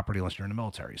on property unless you're in the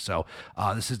military. So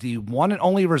this is the one and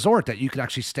only resort that you can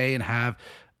actually stay and have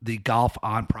the golf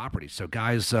on property. So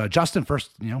guys, Justin,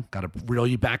 first, got to reel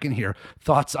you back in here.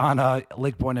 Thoughts on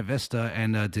Lake Buena Vista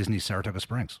and Disney Saratoga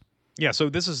Springs? Yeah, so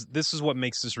this is what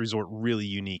makes this resort really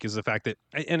unique is the fact that,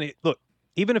 look,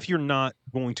 even if you're not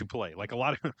going to play, like a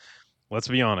lot of, let's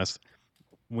be honest,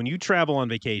 when you travel on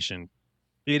vacation,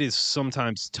 it is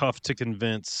sometimes tough to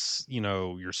convince,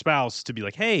 your spouse to be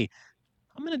like, hey,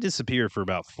 I'm going to disappear for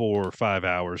about 4 or 5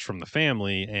 hours from the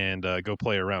family and go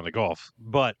play a round of golf.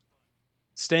 But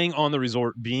staying on the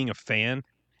resort, being a fan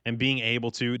and being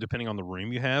able to, depending on the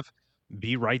room you have,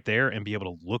 be right there and be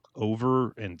able to look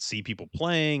over and see people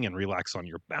playing and relax on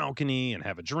your balcony and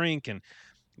have a drink. And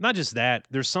not just that,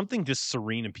 there's something just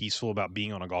serene and peaceful about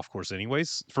being on a golf course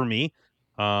anyways, for me.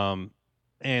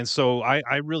 And so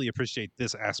I really appreciate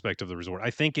this aspect of the resort.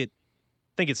 I think it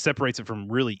separates it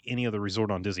from really any other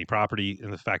resort on Disney property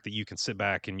in the fact that you can sit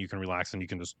back and you can relax and you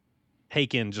can just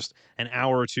take in just an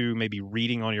hour or two, maybe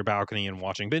reading on your balcony and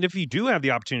watching. But if you do have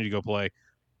the opportunity to go play,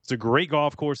 it's a great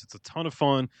golf course. It's a ton of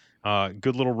fun.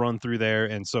 Good little run through there.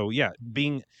 And so, yeah,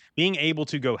 being able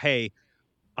to go, hey,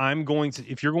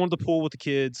 if you're going to the pool with the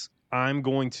kids, I'm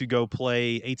going to go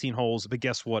play 18 holes. But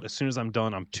guess what? As soon as I'm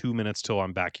done, I'm 2 minutes till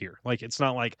I'm back here. Like, it's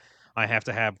not like I have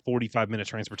to have 45-minute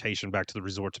transportation back to the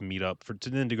resort to meet up to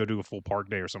then to go do a full park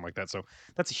day or something like that. So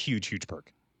that's a huge, huge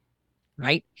perk.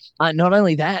 Right. Not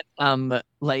only that,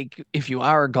 like if you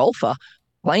are a golfer,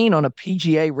 playing on a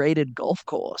PGA rated golf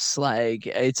course, like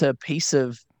it's a piece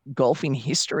of golfing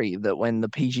history that when the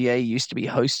PGA used to be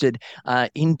hosted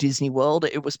in Disney World,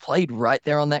 it was played right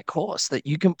there on that course that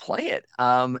you can play it.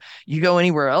 You go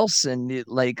anywhere else and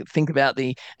think about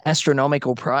the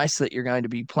astronomical price that you're going to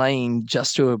be playing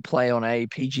just to play on a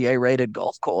PGA rated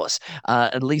golf course.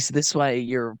 At least this way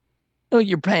you're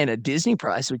paying a Disney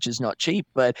price, which is not cheap,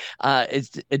 but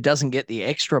it doesn't get the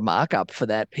extra markup for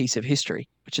that piece of history,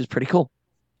 which is pretty cool.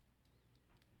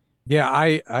 Yeah,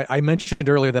 I mentioned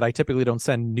earlier that I typically don't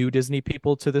send new Disney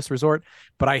people to this resort,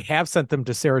 but I have sent them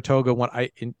to Saratoga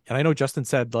and I know Justin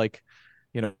said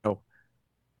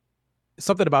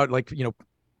something about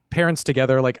parents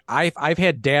together. Like I've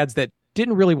had dads that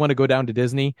didn't really want to go down to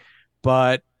Disney,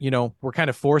 but were kind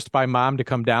of forced by mom to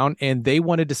come down, and they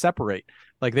wanted to separate.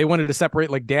 Like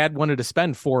dad wanted to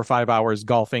spend 4 or 5 hours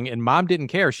golfing, and mom didn't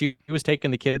care. She was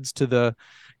taking the kids to the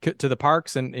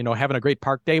parks and having a great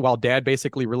park day while dad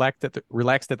basically relaxed at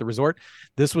the resort.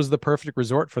 This was the perfect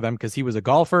resort for them because he was a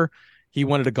golfer. He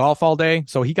wanted to golf all day,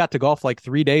 so he got to golf like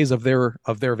 3 days of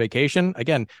their vacation.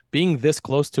 Again, being this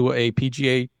close to a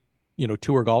PGA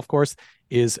tour golf course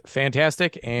is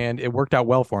fantastic, and it worked out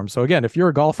well for him. So again, if you're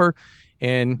a golfer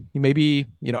and you maybe,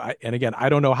 and again, I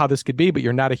don't know how this could be, but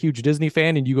you're not a huge Disney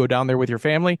fan and you go down there with your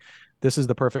family, this is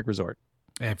the perfect resort.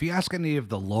 If you ask any of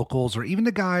the locals or even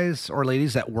the guys or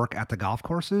ladies that work at the golf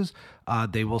courses,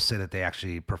 they will say that they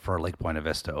actually prefer Lake Buena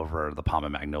Vista over the Palm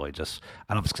and Magnolia. Just,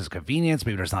 I don't know if it's because of convenience,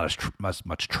 maybe there's not as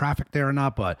much traffic there or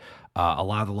not, but a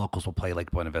lot of the locals will play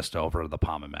Lake Buena Vista over the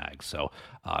Palm and Mag. So,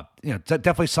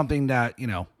 definitely something that,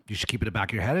 you should keep in the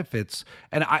back of your head if it's,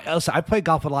 and I play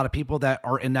golf with a lot of people that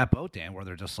are in that boat, Dan, where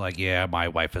they're just like, yeah, my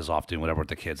wife is off doing whatever with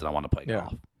the kids and I want to play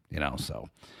golf, so.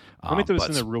 Let me throw this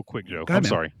in there real quick, Joe. Ahead, I'm man.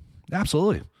 sorry.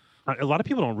 Absolutely. A lot of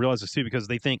people don't realize this too because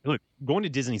they think, look, going to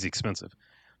Disney is expensive.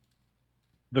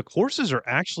 The courses are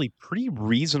actually pretty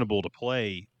reasonable to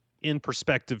play in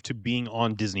perspective to being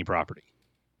on Disney property.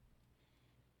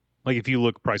 Like if you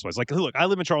look price-wise. Like, look, I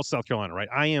live in Charleston, South Carolina, right?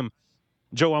 I'm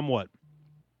what?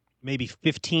 Maybe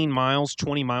 15 miles,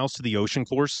 20 miles to the ocean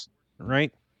course,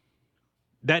 right?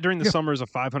 That during the summer is a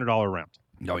 $500 round.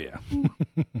 Oh, yeah.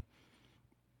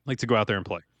 Like to go out there and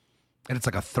play. And it's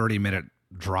like a 30-minute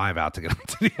drive out to get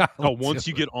onto the island. Oh, once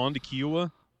you get on to Kiowa?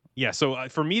 Yeah, so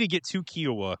for me to get to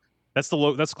Kiowa, that's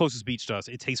the closest beach to us.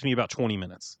 It takes me about 20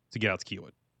 minutes to get out to Kiowa,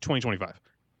 25.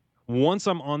 Once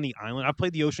I'm on the island, I've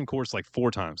played the ocean course like 4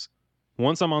 times.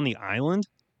 Once I'm on the island,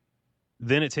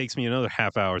 then it takes me another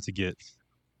half hour to get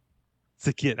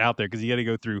out there because you got to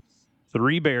go through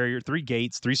 3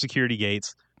 gates, 3 security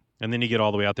gates, and then you get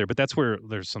all the way out there. But that's where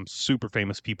there's some super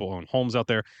famous people own homes out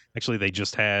there. Actually, they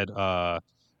just had our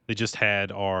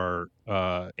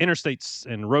interstates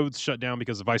and roads shut down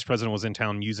because the vice president was in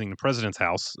town using the president's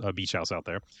house, beach house out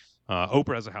there.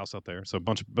 Oprah has a house out there, so a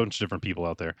bunch of different people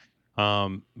out there.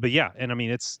 But yeah, and I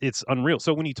mean it's unreal.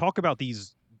 So when you talk about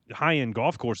these high end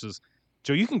golf courses,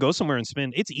 Joe, you can go somewhere and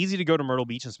it's easy to go to Myrtle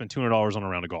Beach and spend $200 on a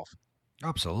round of golf.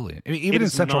 Absolutely. I mean, even in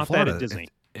Central Florida,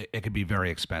 it could be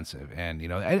very expensive. And,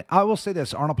 and I will say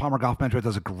this, Arnold Palmer Golf Mentor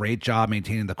does a great job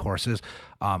maintaining the courses.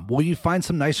 Will you find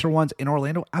some nicer ones in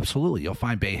Orlando? Absolutely. You'll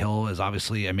find Bay Hill is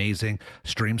obviously amazing.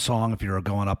 Stream Song, if you're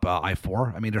going up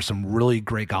I-4. I mean, there's some really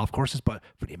great golf courses, but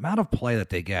for the amount of play that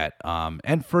they get,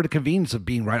 and for the convenience of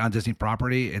being right on Disney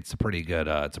property, it's a pretty good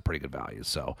value.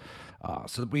 So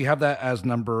we have that as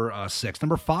number 6.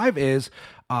 Number 5 is,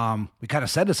 we kind of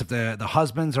said this, if the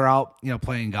husbands are out,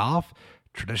 playing golf,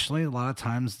 traditionally, a lot of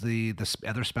times the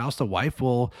other spouse, the wife,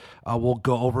 will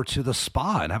go over to the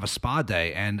spa and have a spa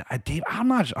day. And Dave, I'm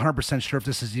not 100% sure if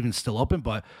this is even still open,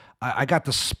 but I got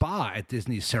the spa at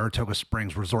Disney's Saratoga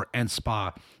Springs Resort and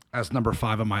Spa as number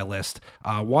 5 on my list.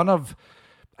 One of,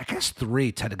 I guess,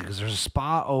 3 technically, because there's a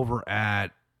spa over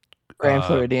at Grand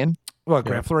Floridian. Well,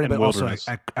 Grand Floridian, but also Wilderness.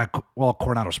 at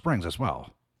Coronado Springs as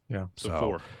well. Yeah. So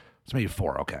 4. It's maybe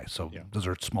 4. Okay. So those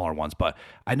are smaller ones, but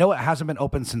I know it hasn't been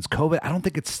open since COVID. I don't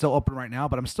think it's still open right now,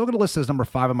 but I'm still going to list it as number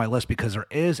 5 on my list because there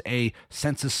is a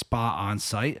Senses Spa on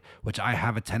site, which I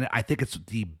have attended. I think it's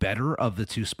the better of the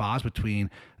 2 spas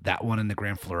between that one and the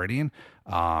Grand Floridian.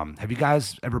 Have you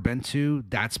guys ever been to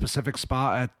that specific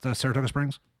spa at Saratoga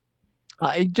Springs?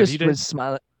 I just was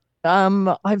smiling.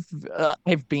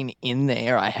 I've been in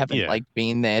there. I haven't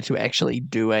been there to actually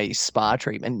do a spa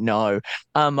treatment. No.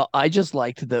 I just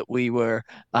liked that we were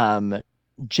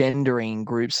gendering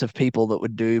groups of people that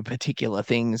would do particular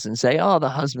things and say, oh, the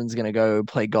husband's going to go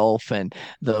play golf and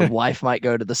the wife might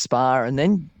go to the spa, and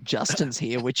then Justin's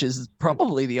here, which is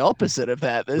probably the opposite of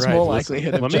that. There's more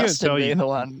likelihood of Justin being the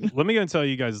one. Let me go and tell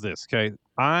you guys this, okay?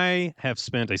 I have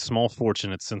spent a small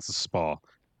fortune at Senses Spa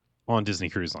on Disney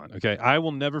Cruise Line. Okay, I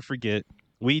will never forget.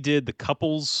 We did the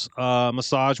couples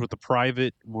massage with the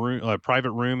private room,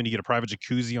 and you get a private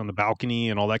jacuzzi on the balcony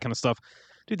and all that kind of stuff.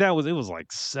 Dude, it was like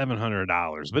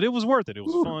 $700, but it was worth it. It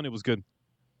was fun. It was good.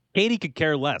 Katie could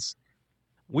care less.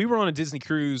 We were on a Disney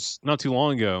cruise not too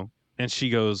long ago, and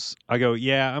I go,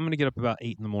 yeah, I'm gonna get up about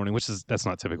 8 in the morning, that's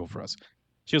not typical for us.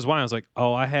 She goes, why? I was like,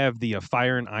 oh, I have the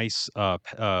fire and ice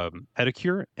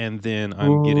pedicure, and then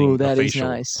I'm getting a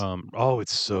facial. Is nice.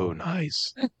 It's so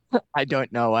nice. I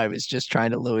don't know. I was just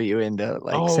trying to lure you into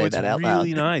say that out loud. Oh, it's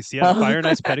really nice. Yeah, fire and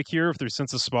ice pedicure through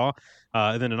Senses Spa,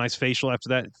 and then a nice facial after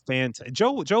that. Fantastic.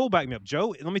 Joe will back me up.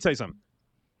 Joe, let me tell you something.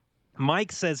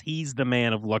 Mike says he's the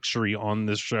man of luxury on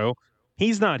this show.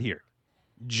 He's not here.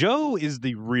 Joe is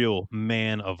the real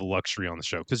man of luxury on the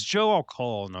show, because Joe, I'll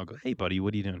call and I'll go, hey, buddy,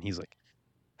 what are you doing? He's like,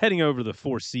 heading over to the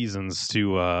Four Seasons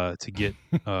to get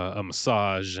a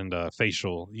massage and a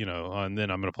facial, and then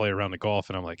I'm going to play around the golf.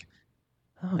 And I'm like,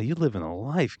 oh, you living a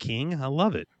life, King. I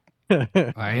love it.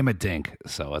 I am a dink,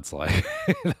 so it's like,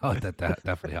 that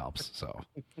definitely helps. So,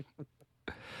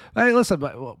 hey, listen,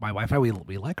 my wife and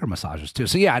we like her massages too.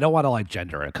 So yeah, I don't want to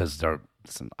gender it because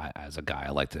as a guy,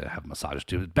 I like to have massages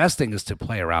too. The best thing is to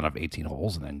play a round of 18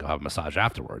 holes and then go have a massage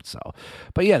afterwards. So,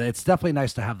 but yeah, it's definitely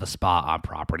nice to have the spa on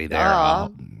property there.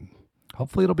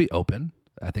 Hopefully it'll be open.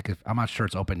 I'm not sure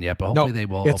it's open yet, but hopefully they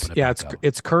will open it. Yeah,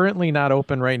 it's currently not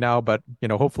open right now, but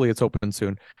hopefully it's open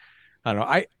soon. I don't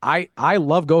know. I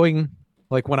love going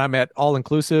when I'm at all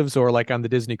inclusives or on the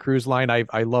Disney Cruise Line.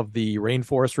 I love the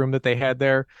rainforest room that they had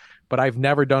there, but I've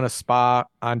never done a spa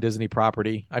on Disney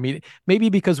property. I mean, maybe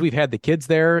because we've had the kids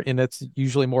there and it's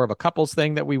usually more of a couples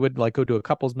thing that we would go to a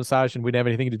couples massage and we didn't have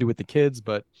anything to do with the kids,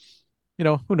 but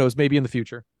who knows, maybe in the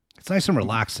future. It's nice and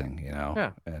relaxing,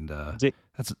 Yeah. And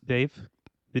that's Dave.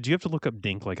 Did you have to look up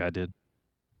dink like I did?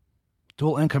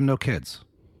 Dual income, no kids.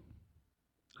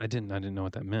 I didn't know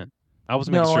what that meant. I was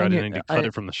making sure I didn't need to cut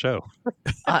it from the show.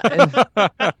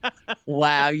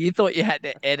 Wow, you thought you had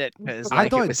to edit because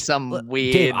it was some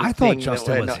weird Dave, I thought thing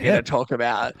Justin that we're was not hip. going to talk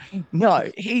about. No,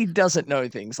 he doesn't know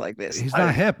things like this. He's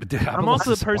not hip. Dude, I'm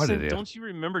also the person. Don't you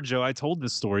remember, Joe? I told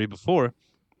this story before.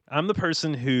 I'm the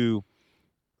person who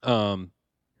what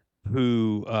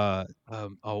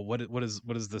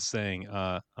is this saying?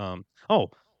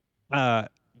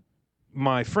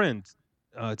 My friend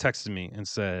texted me and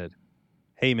said,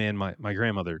 hey man, my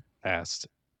grandmother passed.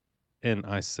 And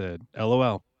I said,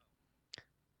 LOL.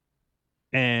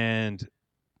 And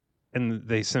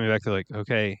they sent me back, they're like,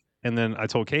 okay. And then I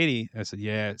told Katie, I said,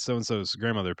 yeah, so-and-so's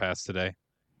grandmother passed today.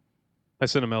 I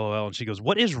sent him LOL and she goes,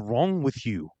 what is wrong with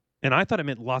you? And I thought it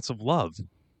meant lots of love.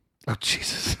 Oh,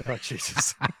 Jesus. Oh,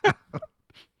 Jesus.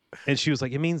 And she was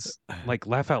like, it means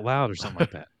laugh out loud or something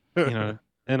like that,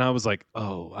 And I was like,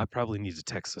 oh, I probably need to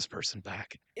text this person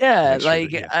back. Yeah,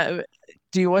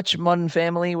 do you watch Modern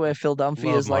Family where Phil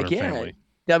Dunphy is like, Family.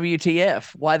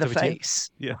 WTF? Why the WTF? face?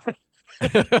 Yeah.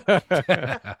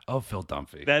 Oh, Phil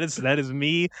Dunphy. That is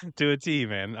me to a T,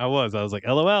 man. I was like,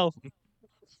 LOL.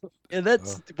 Yeah,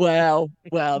 that's wow.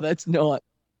 That's not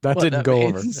That what didn't that go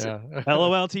over. means. Yeah.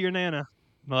 LOL to your nana.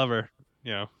 Love her.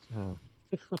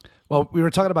 Well, we were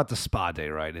talking about the spa day,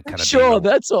 right? It kind of Sure,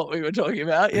 that's what we were talking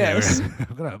about. Yes.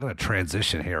 I'm gonna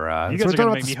transition here. You so guys we're are talking going about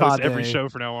to make the me spa host every day. show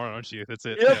from now on, aren't you? That's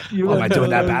it. Yep, Yeah. you Oh, am I doing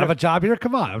that are. bad of a job here?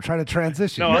 Come on, I'm trying to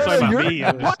transition. No, I'm talking about me.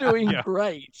 You're doing Yeah.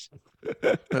 great.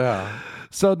 Yeah.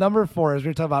 So number 4 is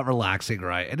we're talking about relaxing,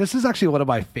 right? And this is actually one of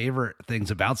my favorite things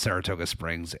about Saratoga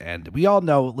Springs. And we all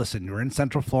know, listen, you're in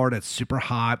Central Florida. It's super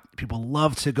hot. People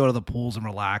love to go to the pools and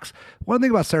relax. One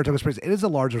thing about Saratoga Springs, it is a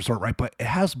large resort, right? But it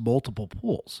has multiple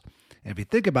pools. And if you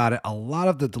think about it, a lot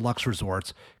of the deluxe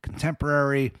resorts,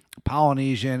 Contemporary,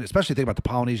 Polynesian, especially think about the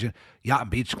Polynesian, Yacht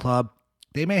and Beach Club,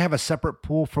 they may have a separate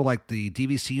pool for like the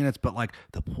DVC units, but like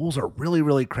the pools are really,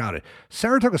 really crowded.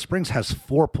 Saratoga Springs has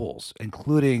 4 pools,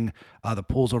 including the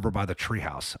pools over by the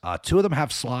treehouse. 2 of them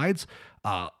have slides.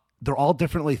 They're all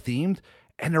differently themed.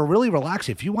 And they're really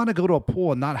relaxing. If you want to go to a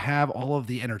pool and not have all of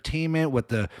the entertainment with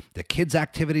the kids'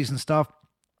 activities and stuff,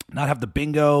 not have the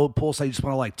bingo pool, so you just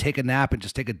want to like take a nap and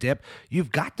just take a dip,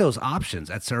 you've got those options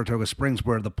at Saratoga Springs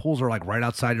where the pools are like right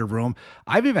outside your room.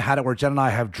 I've even had it where Jen and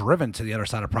I have driven to the other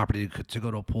side of property to go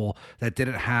to a pool that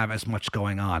didn't have as much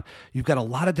going on. You've got a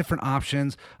lot of different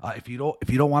options. If you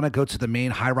don't want to go to the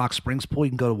main High Rock Springs pool,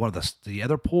 you can go to one of the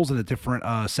other pools in the different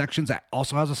sections that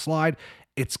also has a slide.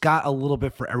 It's got a little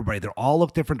bit for everybody. They all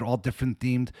look different. They're all different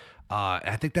themed.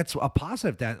 I think that's a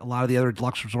positive that a lot of the other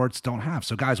deluxe resorts don't have.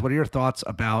 So, guys, what are your thoughts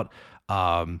about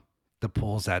the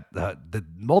pools at the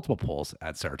multiple pools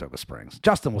at Saratoga Springs?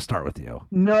 Justin, we'll start with you.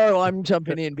 No, I'm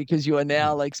jumping in because you are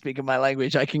now like speaking my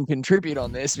language. I can contribute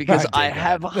on this because I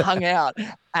have hung out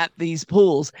at these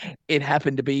pools. It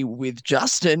happened to be with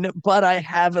Justin, but I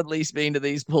have at least been to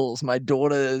these pools. My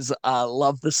daughters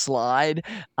love the slide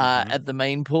at the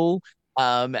main pool.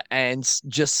 And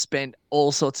just spent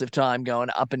all sorts of time going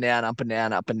up and down, up and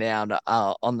down, up and down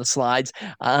on the slides.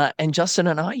 And Justin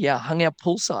and I, hung out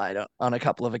poolside on a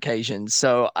couple of occasions.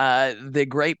 So they're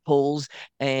great pools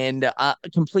and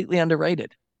completely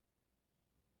underrated.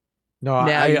 No,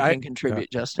 Now I can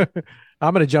contribute, Justin.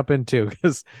 I'm going to jump in too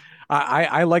because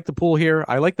I like the pool here.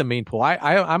 I like the main pool.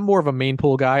 I'm more of a main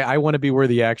pool guy. I want to be where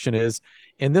the action is,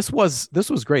 and this was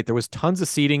great. There was tons of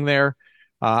seating there.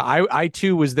 I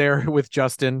too was there with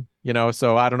Justin,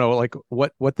 so I don't know like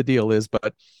what the deal is,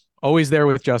 but always there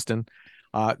with Justin.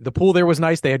 The pool there was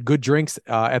nice. They had good drinks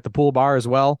at the pool bar as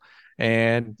well.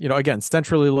 And, again,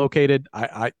 centrally located.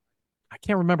 I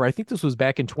can't remember. I think this was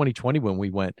back in 2020 when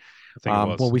we went. I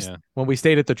think it was, when we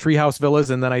stayed at the Treehouse Villas,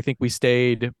 and then I think we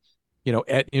stayed,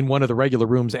 in one of the regular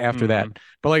rooms after that.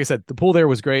 But like I said, the pool there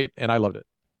was great and I loved it.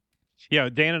 Yeah,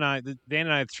 Dan and I at the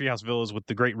Treehouse Villas with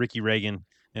the great Ricky Reagan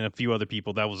and a few other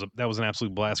people. That was an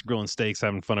absolute blast, grilling steaks,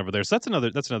 having fun over there. So that's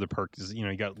another perk. Is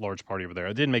you got a large party over there.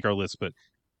 I didn't make our list, but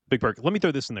big perk. Let me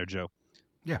throw this in there, Joe.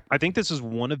 Yeah, I think this is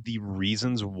one of the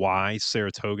reasons why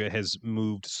Saratoga has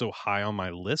moved so high on my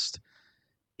list.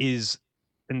 I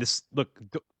don't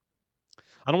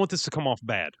want this to come off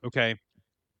bad, okay?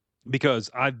 Because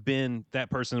I've been that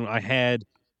person. I had,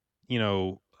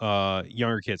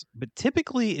 younger kids, but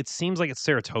typically it seems like at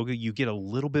Saratoga you get a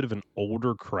little bit of an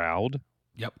older crowd.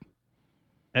 Yep.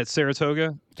 At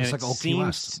Saratoga, just and like Old Key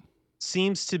West.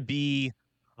 Seems to be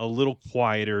a little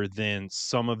quieter than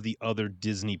some of the other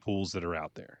Disney pools that are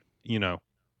out there.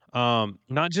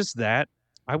 Not just that.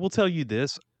 I will tell you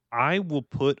this: I will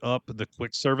put up the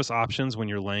quick service options when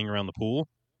you're laying around the pool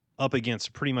up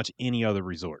against pretty much any other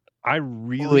resort. I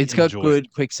really it's got enjoy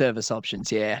good quick service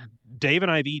options. Yeah. Dave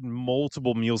and I have eaten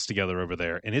multiple meals together over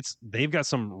there, and they've got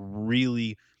some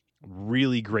really,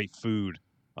 really great food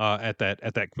at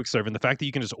that quick serve. And the fact that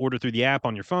you can just order through the app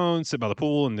on your phone, sit by the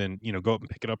pool, and then go up and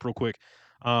pick it up real quick.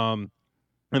 And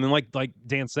then like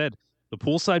Dan said, the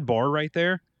poolside bar right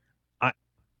there,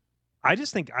 I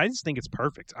just think it's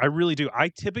perfect. I really do. I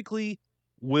typically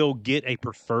will get a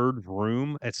preferred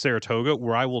room at Saratoga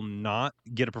where I will not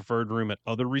get a preferred room at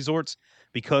other resorts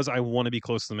because I want to be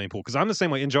close to the main pool. Because I'm the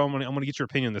same way. And Joe, I'm going to get your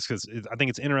opinion on this because I think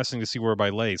it's interesting to see where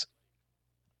everybody lays.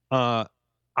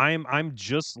 I'm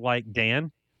just like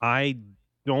Dan. I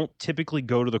don't typically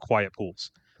go to the quiet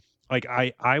pools. Like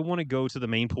I want to go to the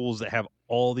main pools that have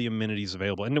all the amenities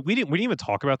available. And we didn't even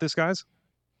talk about this, guys,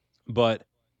 but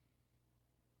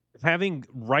having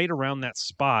right around that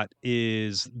spot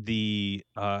is the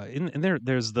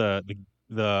there's the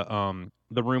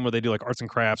room where they do like arts and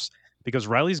crafts, because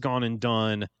Riley's gone and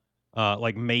done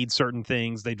like made certain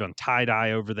things. They've done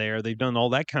tie-dye over there. They've done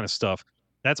all that kind of stuff.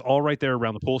 That's all right there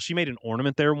around the pool. She made an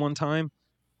ornament there one time,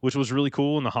 which was really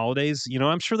cool in the holidays.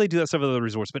 I'm sure they do that stuff at other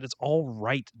resorts, but it's all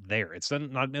right there. It's not,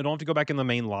 I don't have to go back in the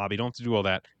main lobby. Don't have to do all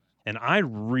that. And I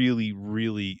really,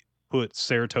 really put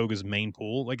Saratoga's main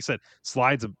pool. Like I said,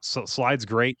 slides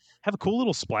great. Have a cool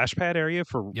little splash pad area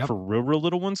for real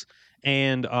little ones,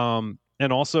 and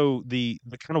also the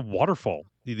kind of waterfall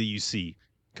that you see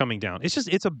coming down.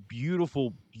 It's a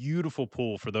beautiful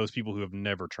pool for those people who have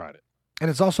never tried it. And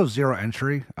it's also zero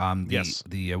entry. Yes.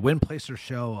 The Wind Placer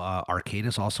Show arcade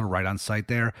is also right on site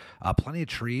there. Plenty of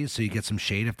trees, so you get some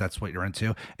shade if that's what you're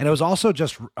into. And it was also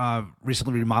just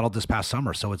recently remodeled this past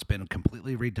summer, so it's been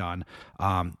completely redone.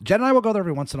 Jen and I will go there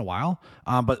every once in a while,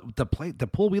 but the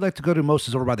pool we like to go to most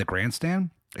is over by the grandstand.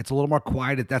 It's a little more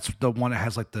quiet. That's the one that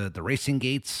has like the racing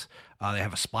gates. They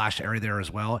have a splash area there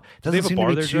as well. It doesn't they have seem a bar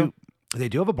to be there, too. Joe? They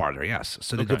do have a bar there, yes.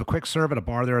 So they do have a quick serve and a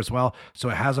bar there as well. So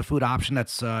it has a food option.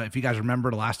 That's if you guys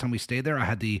remember the last time we stayed there, I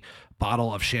had the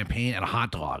bottle of champagne and a hot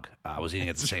dog. I was eating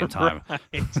at the same time.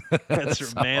 Right.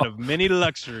 That's a man of many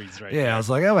luxuries, right? Yeah, I was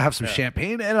like, I will have some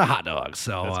champagne and a hot dog.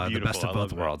 So the best of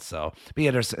both worlds. So, but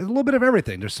yeah, there's a little bit of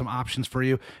everything. There's some options for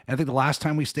you. And I think the last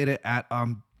time we stayed at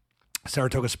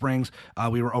Saratoga Springs,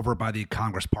 we were over by the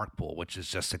Congress Park pool, which is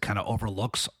just it kind of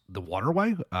overlooks the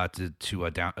waterway to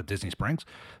down Disney Springs.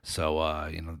 So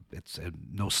it's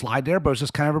no slide there, but it's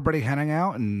just kind of everybody hanging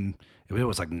out, and it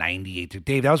was like 98.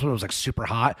 Dave, that was when it was like super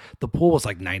hot. The pool was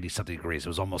like 90 something degrees. It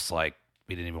was almost like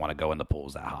we didn't even want to go in the pool. It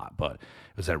was that hot, but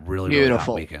it was that really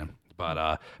hot weekend.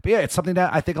 But yeah, it's something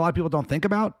that I think a lot of people don't think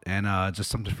about, and just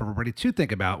something for everybody to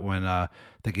think about when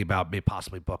thinking about maybe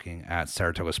possibly booking at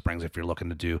Saratoga Springs if you're looking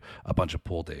to do a bunch of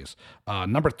pool days.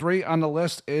 Number 3 on the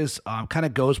list is kind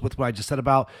of goes with what I just said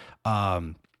about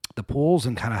the pools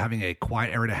and kind of having a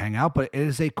quiet area to hang out, but it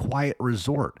is a quiet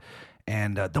resort.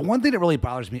 And the one thing that really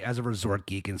bothers me as a resort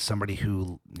geek and somebody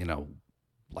who,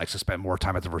 likes to spend more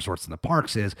time at the resorts than the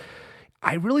parks is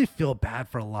I really feel bad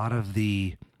for a lot of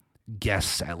the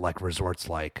guests at like resorts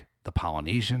like the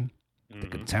Polynesian, the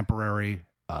Contemporary,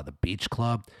 the Beach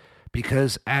Club,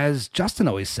 because as Justin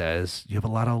always says, you have a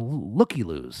lot of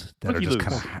looky-loos that are just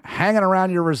kind of hanging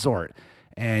around your resort.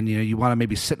 And, you want to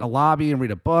maybe sit in a lobby and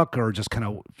read a book or just kind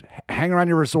of hang around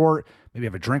your resort, maybe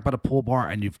have a drink by the pool bar,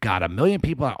 and you've got a million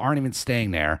people that aren't even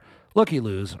staying there,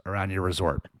 looky-loos around your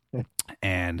resort.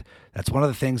 And that's one of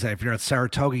the things that if you're at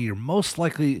Saratoga, you're most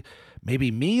likely,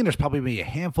 maybe me, and there's probably maybe a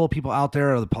handful of people out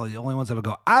there, are probably the only ones that would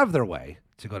go out of their way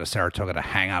to go to Saratoga to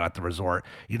hang out at the resort.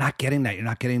 You're not getting that. You're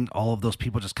not getting all of those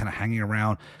people just kind of hanging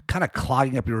around, kind of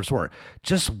clogging up your resort.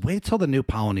 Just wait till the new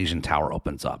Polynesian Tower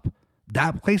opens up.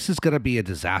 That place is going to be a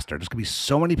disaster. There's going to be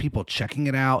so many people checking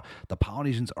it out. The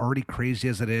Polynesian's already crazy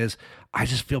as it is. I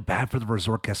just feel bad for the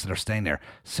resort guests that are staying there.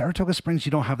 Saratoga Springs,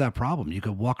 you don't have that problem. You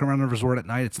can walk around the resort at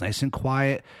night. It's nice and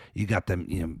quiet. You got them,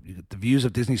 you get the views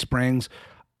of Disney Springs.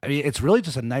 I mean, it's really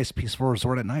just a nice, peaceful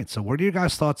resort at night. So what are your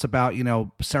guys' thoughts about,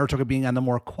 Saratoga being on the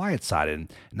more quiet side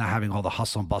and not having all the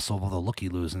hustle and bustle of all the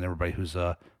looky-loos and everybody who's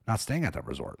not staying at that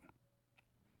resort?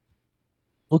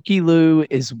 Looky-loo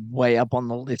is way up on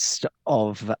the list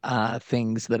of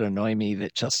things that annoy me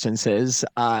that Justin says.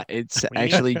 It's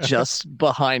actually just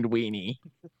behind Weenie.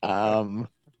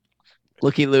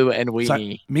 Looky-loo and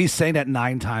Weenie. So, me saying that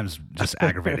 9 times just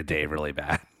aggravated Dave really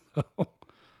bad. I'm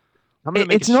gonna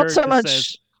make a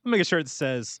shirt that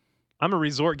says, "I'm a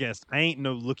resort guest. I ain't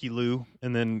no looky-loo,"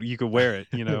 and then you could wear it,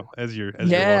 as you're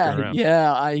walking around.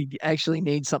 Yeah, I actually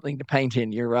need something to paint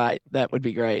in. You're right. That would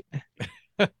be great.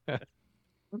 Look,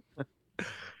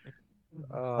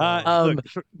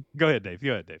 go ahead, Dave.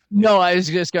 No, I was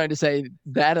just going to say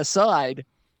that aside,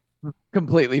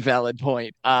 completely valid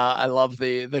point. I love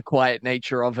the quiet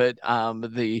nature of it,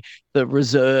 the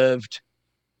reserved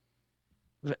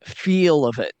feel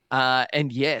of it.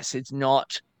 And yes, it's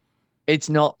not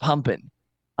pumping.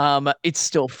 It's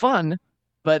still fun,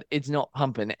 but it's not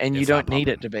pumping, and you don't need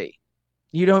it to be.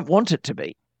 You don't want it to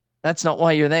be. That's not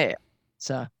why you're there.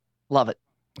 So, love it.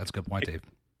 That's a good point, Dave.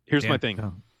 Here's my thing.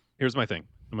 I'm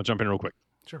gonna jump in real quick.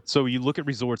 Sure. So you look at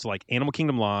resorts like Animal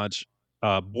Kingdom Lodge,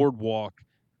 Boardwalk,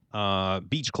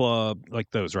 Beach Club, like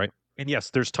those, right? And yes,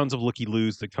 there's tons of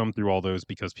looky-loos that come through all those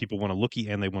because people want to looky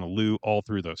and they want to loo all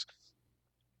through those.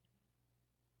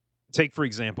 Take, for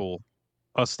example,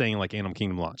 us staying like Animal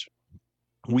Kingdom Lodge.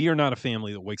 We are not a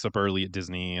family that wakes up early at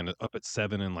Disney and up at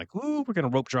 7 and like, ooh, we're gonna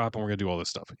rope drop and we're gonna do all this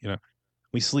stuff.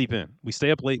 We sleep in. We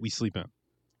stay up late. We sleep in.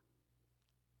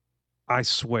 I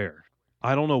swear,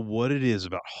 I don't know what it is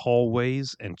about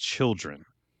hallways and children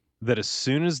that as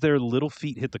soon as their little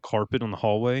feet hit the carpet on the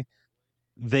hallway,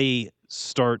 they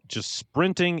start just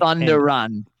sprinting. Thunder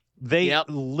run. They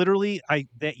literally,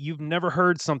 that you've never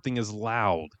heard something as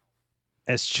loud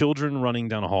as children running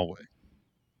down a hallway.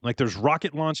 Like there's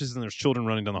rocket launches and there's children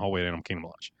running down the hallway at Animal Kingdom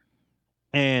Lodge.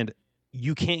 And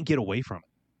you can't get away from it.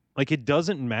 Like it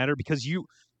doesn't matter because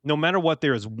no matter what,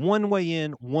 there is one way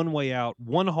in, one way out,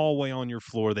 one hallway on your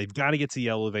floor. They've got to get to the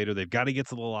elevator. They've got to get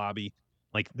to the lobby.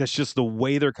 Like, that's just the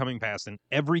way they're coming past, and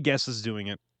every guest is doing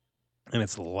it, and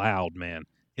it's loud, man.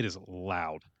 It is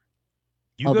loud.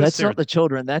 That's not the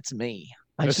children. That's me.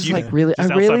 I That's just you. like really,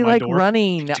 Just I really outside my like door.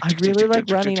 running. I really like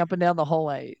running up and down the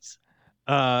hallways.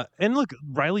 And look,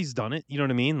 Riley's done it. You know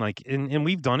what I mean? Like, and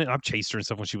we've done it. I've chased her and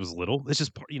stuff when she was little. It's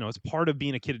just, it's part of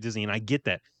being a kid at Disney, and I get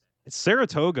that. It's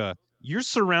Saratoga. You're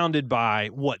surrounded by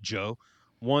what, Joe?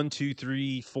 1, 2,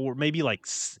 3, 4, maybe like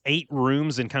 8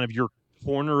 rooms in kind of your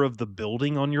corner of the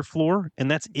building on your floor, and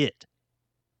that's it.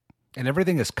 And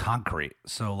everything is concrete,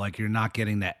 so like you're not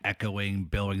getting that echoing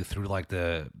billowing through like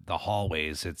the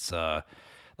hallways. It's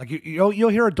like you'll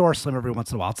hear a door slam every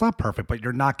once in a while. It's not perfect, but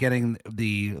you're not getting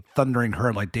the thundering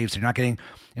herd like Dave said. You're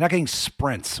not getting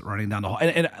sprints running down the hall.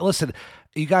 And listen,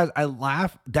 you guys, I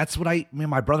laugh. That's what me and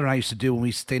my brother and I used to do when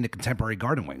we stayed in the Contemporary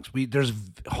Garden Wings. There's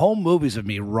home movies of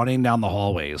me running down the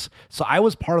hallways. So I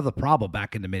was part of the problem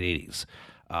back in the mid '80s.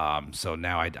 So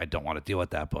now I don't want to deal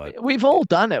with that, but we've all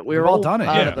done it. We've all done it.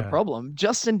 Part of the problem.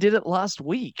 Justin did it last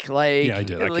week. Like, yeah, I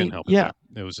did. I couldn't help it. Yeah,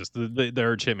 it was just the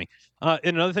urge hit me. And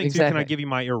another thing too, can I give you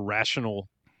my irrational?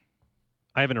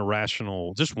 I have an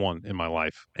irrational, just one in my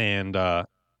life, and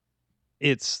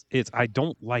it's I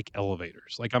don't like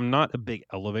elevators. Like, I'm not a big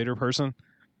elevator person,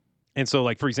 and so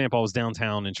like, for example, I was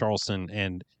downtown in Charleston,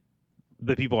 and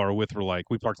the people I were with were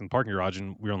like, we parked in the parking garage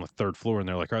and we were on the 3rd floor, and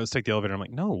they're like, all right, let's take the elevator. I'm like,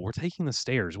 no, we're taking the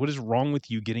stairs. What is wrong with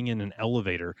you getting in an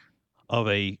elevator of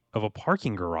a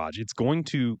parking garage? You're going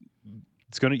to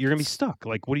be stuck.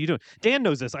 Like, what are you doing? Dan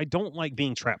knows this. I don't like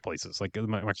being trapped places. Like,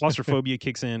 my claustrophobia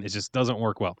kicks in. It just doesn't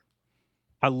work well.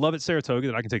 I love at Saratoga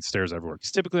that I can take the stairs everywhere.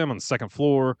 Because typically I'm on the 2nd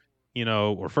floor,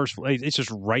 or 1st floor. It's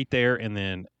just right there. And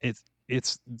then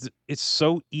it's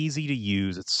so easy to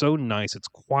use. It's so nice. It's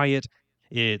quiet.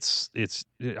 I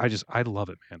love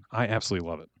it, man. I absolutely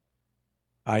love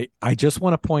it. I just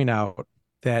want to point out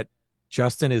that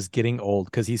Justin is getting old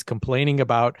because he's complaining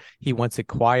about he wants it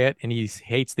quiet and he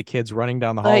hates the kids running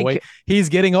down the hallway. He's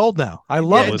getting old now. I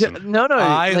love it. No,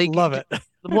 I love it.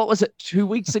 What was it? 2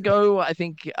 weeks ago, I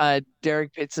think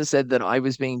Derek Pizza said that I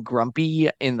was being grumpy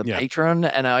in the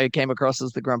Patreon, and I came across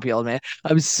as the grumpy old man.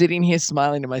 I was sitting here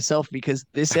smiling to myself because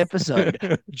this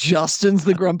episode, Justin's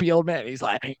the grumpy old man. He's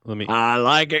like, I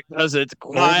like it because it's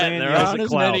quiet. There aren't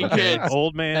as many kids.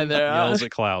 Old man yells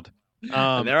at cloud.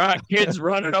 There aren't kids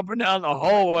running up and down the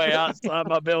hallway outside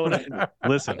my building.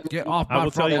 Listen, get off my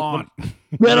front lawn.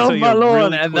 Get off my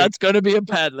lawn, and that's going to be a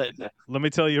paddling. Let me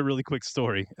tell you a really quick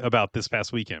story about this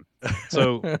past weekend.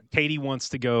 So Katie wants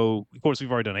to go. Of course,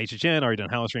 we've already done HHN, already done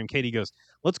Howard Stream. Katie goes,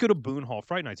 let's go to Boone Hall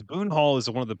Fright Nights. Boone Hall is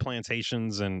one of the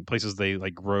plantations and places they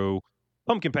like grow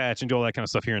pumpkin patch and do all that kind of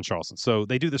stuff here in Charleston. So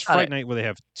they do this Fright Night where they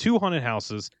have 2 haunted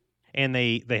houses and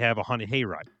they have a haunted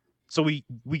hayride. So we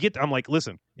get. I'm like,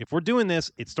 listen, if we're doing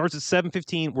this, it starts at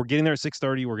 7:15. We're getting there at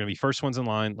 6:30. We're gonna be first ones in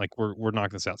line. Like we're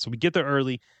knocking this out. So we get there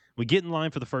early. We get in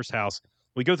line for the first house.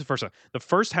 We go to the first house. The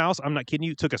first house, I'm not kidding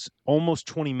you, took us almost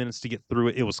 20 minutes to get through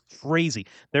it. It was crazy.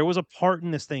 There was a part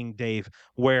in this thing, Dave,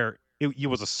 where it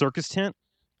was a circus tent,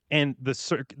 and the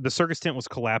circus tent was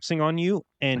collapsing on you,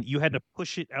 and you had to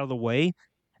push it out of the way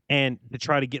and to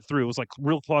try to get through. It was like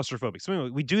real claustrophobic. So anyway,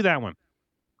 we do that one.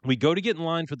 We go to get in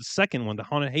line for the second one, the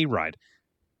haunted hayride.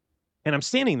 And I'm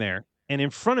standing there, and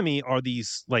in front of me are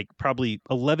these like probably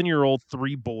 11-year-old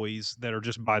 3 boys that are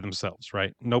just by themselves,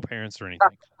 right? No parents or anything.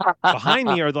 Behind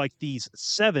me are like these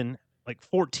 7, like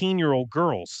 14-year-old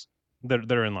girls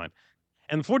that are in line.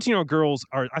 And the 14-year-old girls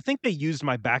I think they used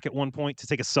my back at one point to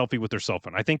take a selfie with their cell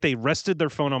phone. I think they rested their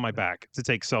phone on my back to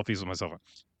take selfies with my cell phone.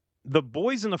 The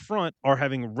boys in the front are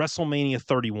having WrestleMania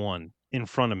 31 in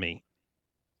front of me.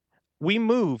 We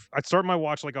move. I start my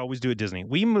watch like I always do at Disney.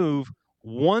 We move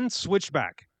 1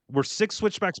 switchback. We're 6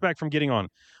 switchbacks back from getting on.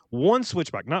 1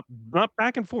 switchback, not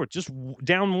back and forth, just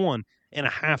down 1 in a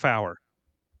half hour.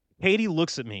 Katie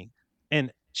looks at me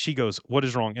and she goes, "What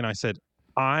is wrong?" And I said,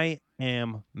 "I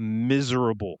am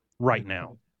miserable right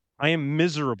now. I am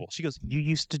miserable." She goes, "You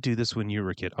used to do this when you were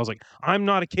a kid." I was like, "I'm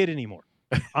not a kid anymore.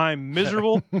 I'm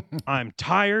miserable. I'm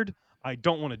tired. I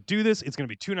don't want to do this. It's going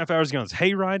to be 2.5 hours to get on this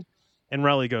hayride." And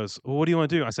Riley goes, "Well, what do you want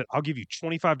to do?" I said, "I'll give you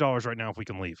 $25 right now if we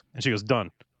can leave." And she goes, "Done."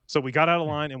 So we got out of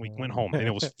line and we went home, and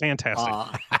it was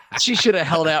fantastic. She should have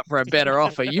held out for a better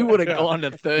offer. You would have gone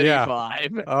to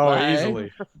 35. Yeah. Oh,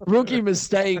 easily. Rookie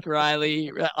mistake,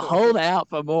 Riley. Hold out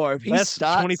for more. If he Best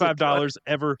 $25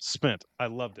 ever spent. I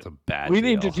loved it. It's a bad We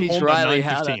deal. need to teach Home Riley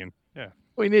at how to. 9:15. Yeah.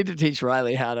 We need to teach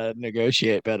Riley how to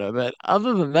negotiate better. But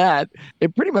other than that,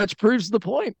 it pretty much proves the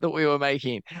point that we were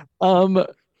making.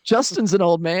 Justin's an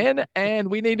old man, and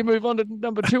we need to move on to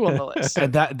number 2 on the list.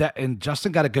 And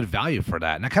Justin got a good value for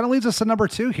that. And that kind of leads us to number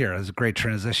 2 here as a great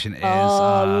transition.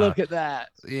 Look at that.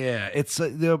 Yeah, it's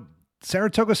the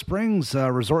Saratoga Springs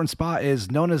Resort and Spa is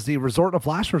known as the resort of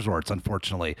last resorts,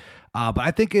 unfortunately. But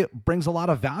I think it brings a lot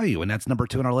of value, and that's number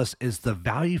 2 on our list, is the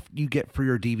value you get for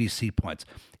your DVC points.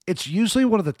 It's usually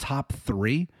one of the top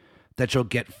 3 that you'll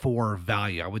get for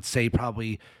value. I would say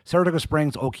probably Saratoga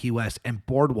Springs, Oak Key West, and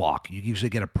Boardwalk. You usually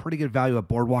get a pretty good value at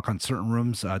Boardwalk on certain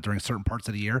rooms during certain parts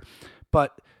of the year.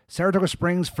 But Saratoga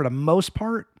Springs, for the most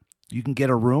part, you can get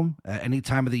a room at any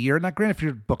time of the year. Not granted, if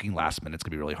you're booking last minute, it's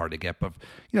gonna be really hard to get. But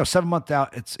 7 months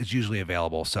out, it's usually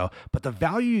available. So, but the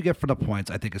value you get for the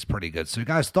points, I think, is pretty good. So, you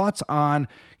guys, thoughts on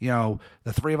the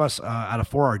 3 of us out of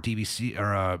 4 are DVC,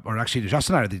 or actually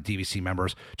Justin and I are the DVC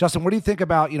members. Justin, what do you think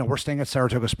about we're staying at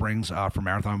Saratoga Springs for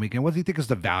Marathon Weekend? What do you think is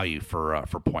the value for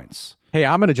points? Hey,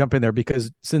 I'm going to jump in there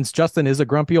because since Justin is a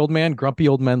grumpy old men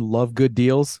love good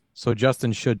deals. So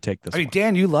Justin should take this. I mean,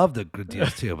 Dan, you love the good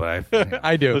deals too, but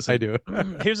I do. Listen, I do.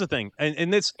 Here's the thing,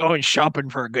 and this Going shopping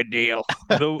for a good deal.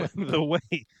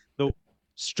 the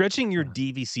stretching your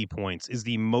DVC points is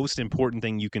the most important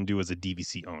thing you can do as a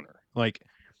DVC owner. Like,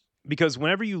 because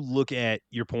whenever you look at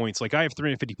your points, like I have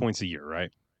 350 points a year, right?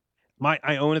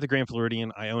 I own at the Grand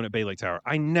Floridian, I own at Bay Lake Tower.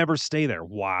 I never stay there.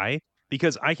 Why?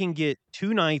 Because I can get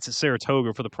 2 nights at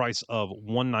Saratoga for the price of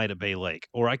 1 night at Bay Lake,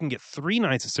 or I can get 3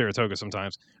 nights at Saratoga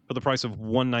sometimes for the price of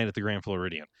 1 night at the Grand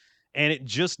Floridian. And it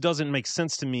just doesn't make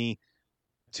sense to me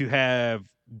to have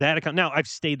that account. Now, I've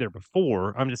stayed there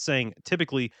before. I'm just saying,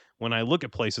 typically, when I look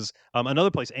at places,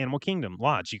 another place, Animal Kingdom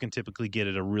Lodge, you can typically get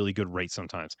at a really good rate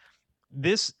sometimes.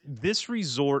 This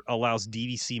resort allows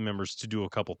DVC members to do a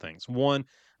couple things. 1,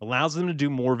 allows them to do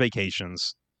more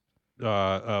vacations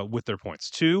with their points.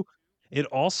 2, it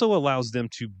also allows them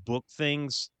to book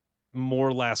things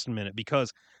more last minute because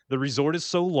the resort is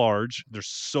so large. There's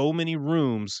so many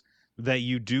rooms that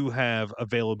you do have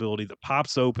availability that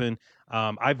pops open.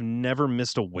 I've never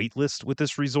missed a wait list with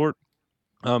this resort.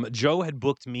 Joe had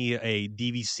booked me a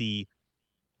DVC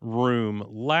room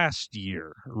last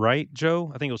year, right,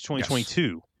 Joe? I think it was 2022.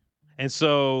 Yes. And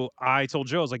so I told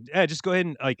Joe, I was like, just go ahead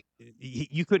and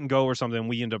you couldn't go or something.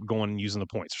 We end up going and using the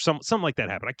points or something like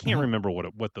that happened. I can't remember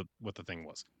what the thing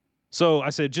was. So I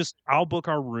said, I'll book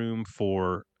our room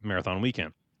for Marathon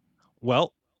Weekend.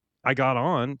 Well, I got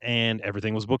on and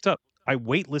everything was booked up. I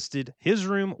waitlisted his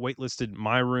room, waitlisted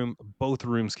my room. Both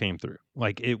rooms came through.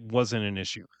 Like, it wasn't an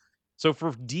issue. So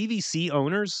for DVC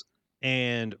owners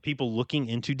and people looking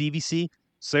into DVC,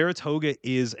 Saratoga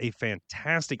is a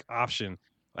fantastic option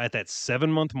at that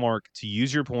 7-month mark to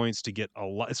use your points to get a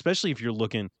lot, especially if you're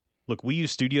looking. Look, we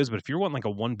use studios, but if you're wanting like a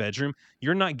 1-bedroom,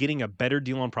 you're not getting a better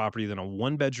deal on property than a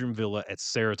 1-bedroom villa at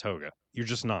Saratoga. You're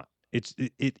just not. It's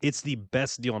the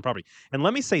best deal on property. And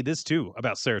let me say this too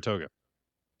about Saratoga.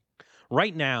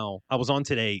 Right now, I was on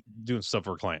today doing stuff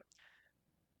for a client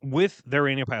with their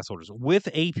annual pass holders with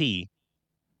AP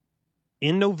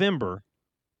in November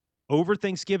over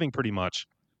Thanksgiving, pretty much.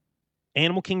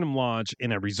 Animal Kingdom Lodge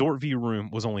in a resort view room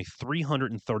was only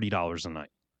 $330 a night.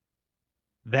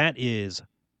 That is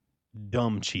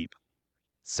dumb cheap.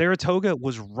 Saratoga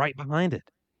was right behind it.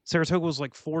 Saratoga was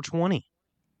like $420.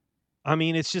 I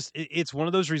mean, it's one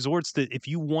of those resorts that if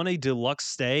you want a deluxe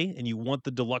stay and you want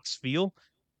the deluxe feel,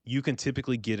 you can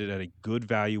typically get it at a good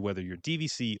value, whether you're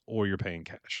DVC or you're paying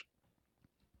cash.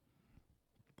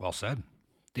 Well said.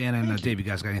 Dan and Dave, you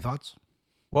guys got any thoughts?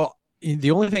 Well, the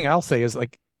only thing I'll say is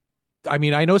I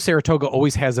know Saratoga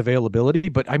always has availability,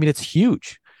 but I mean, it's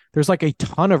huge. There's like a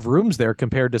ton of rooms there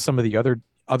compared to some of the other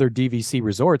DVC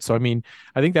resorts. So, I mean,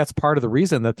 I think that's part of the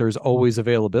reason that there's always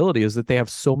availability is that they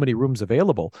have so many rooms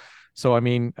available. So, I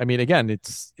mean, again,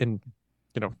 it's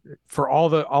for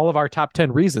all of our top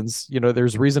 10 reasons,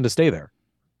 there's reason to stay there.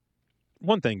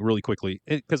 One thing really quickly,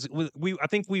 because I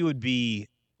think we would be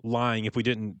lying if we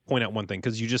didn't point out one thing,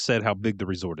 because you just said how big the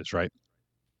resort is, right?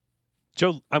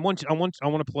 Joe, I want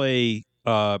to play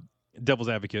devil's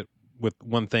advocate with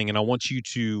one thing, and I want you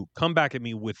to come back at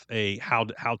me with a how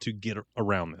to get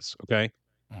around this, okay?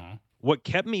 Uh-huh. What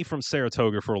kept me from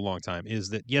Saratoga for a long time is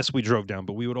that, yes, we drove down,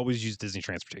 but we would always use Disney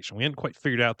transportation. We hadn't quite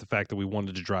figured out the fact that we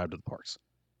wanted to drive to the parks.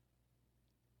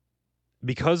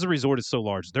 Because the resort is so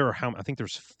large, I think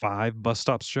there's 5 bus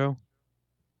stops, Joe?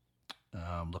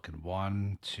 I'm looking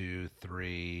 1, 2,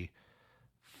 3,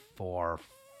 4,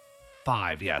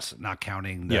 5. Yes, not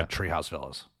counting the Treehouse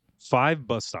Villas. 5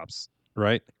 bus stops,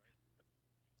 right?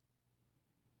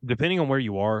 Depending on where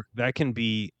you are, that can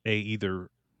be a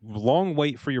either long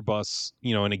wait for your bus,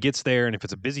 and it gets there, and if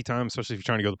it's a busy time, especially if you're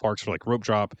trying to go to the parks for like rope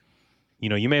drop,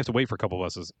 you may have to wait for a couple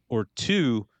buses, or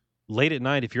 2, late at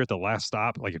night, if you're at the last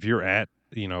stop, like if you're at,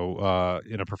 in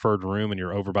a preferred room and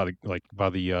you're over by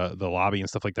the lobby and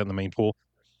stuff like that in the main pool,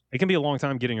 it can be a long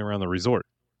time getting around the resort.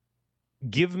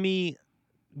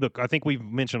 Look, I think we've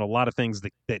mentioned a lot of things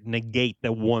that negate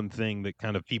the one thing that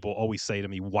kind of people always say to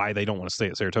me why they don't want to stay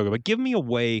at Saratoga. But give me a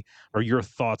way or your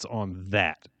thoughts on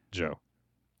that, Joe.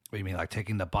 What do you mean, like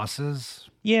taking the buses?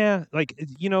 Yeah, like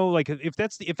if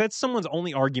that's someone's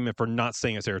only argument for not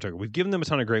staying at Saratoga, we've given them a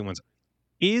ton of great ones.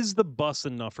 Is the bus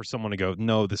enough for someone to go,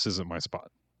 no, this isn't my spot?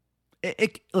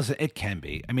 Listen, it can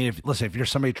be. I mean, if you're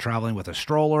somebody traveling with a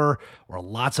stroller or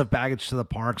lots of baggage to the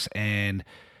parks,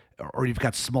 or you've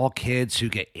got small kids who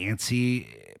get antsy,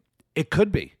 it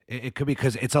could be. It could be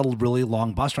because it's a really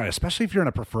long bus ride, especially if you're in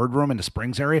a preferred room in the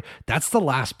Springs area. That's the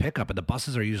last pickup, and the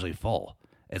buses are usually full.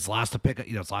 It's last to pick up,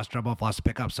 it's last drop off, last to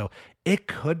pick up. So it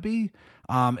could be.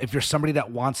 If you're somebody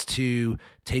that wants to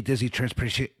take Disney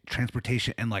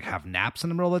transportation and like have naps in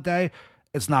the middle of the day,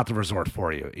 it's not the resort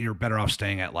for you. You're better off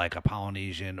staying at like a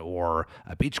Polynesian or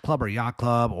a beach club or yacht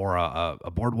club or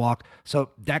a boardwalk.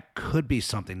 So that could be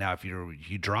something. Now, if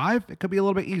you drive, it could be a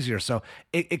little bit easier. So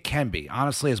it can be.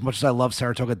 Honestly, as much as I love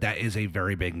Saratoga, that is a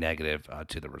very big negative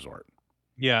to the resort.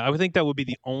 Yeah, I would think that would be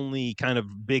the only kind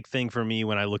of big thing for me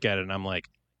when I look at it, and I'm like,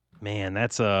 man,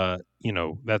 that's a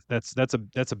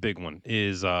big one.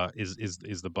 Is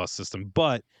the bus system,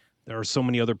 but there are so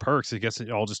many other perks. I guess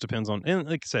it all just depends on, and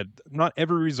like I said, not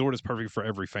every resort is perfect for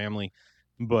every family,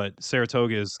 but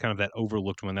Saratoga is kind of that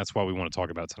overlooked one. That's why we want to talk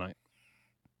about it tonight.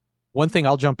 One thing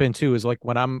I'll jump into is like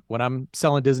when I'm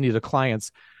selling Disney to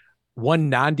clients, one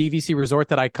non-DVC resort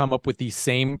that I come up with the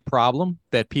same problem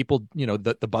that people,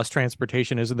 the bus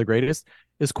transportation isn't the greatest,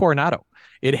 is Coronado.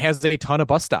 It has a ton of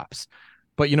bus stops.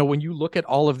 But, when you look at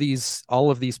all of these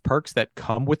perks that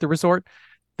come with the resort,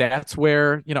 that's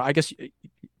where, I guess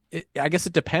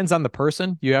it depends on the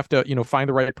person. You have to, find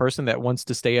the right person that wants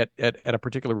to stay at a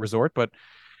particular resort. But,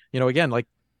 again, like,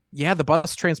 yeah, the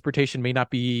bus transportation may not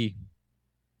be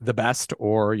the best,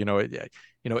 or,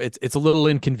 it's a little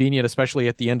inconvenient, especially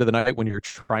at the end of the night when you're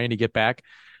trying to get back.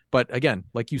 But again,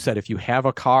 like you said, if you have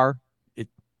a car,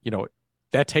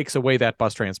 that takes away that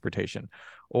bus transportation.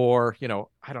 Or,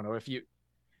 I don't know, if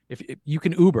you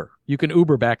can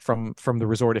Uber back from the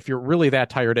resort if you're really that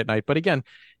tired at night. But again,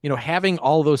 having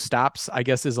all those stops, I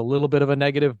guess, is a little bit of a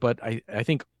negative. But I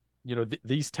think,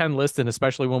 these 10 lists, and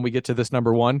especially when we get to this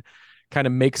number one, kind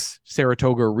of makes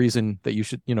Saratoga a reason that you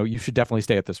should definitely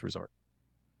stay at this resort.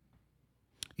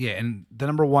 Yeah, and the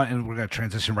number one, and we're going to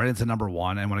transition right into number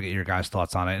one. I want to get your guys'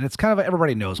 thoughts on it. And it's kind of,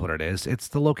 everybody knows what it is. It's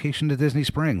the location to Disney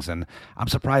Springs. And I'm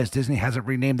surprised Disney hasn't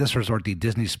renamed this resort the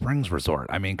Disney Springs Resort.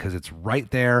 I mean, because it's right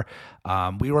there.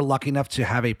 We were lucky enough to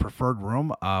have a preferred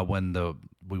room when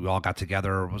we all got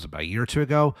together. Was it about a year or two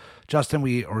ago, Justin?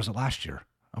 Or was it last year?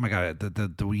 Oh my God,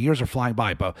 the years are flying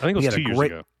by. But I think it was 2 years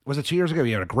ago. Was it 2 years ago?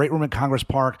 We had a great room in Congress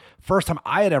Park. First time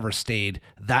I had ever stayed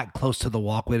that close to the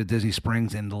walkway to Disney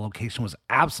Springs, and the location was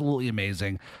absolutely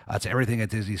amazing. It's everything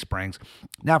at Disney Springs.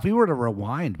 Now, if we were to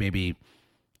rewind maybe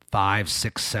 5,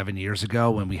 6, 7 years ago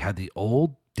when we had the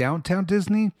old downtown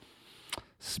Disney,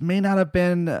 this may not have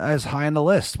been as high on the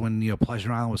list when,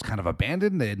 Pleasure Island was kind of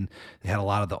abandoned, and they had a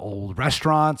lot of the old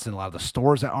restaurants and a lot of the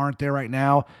stores that aren't there right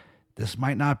now. This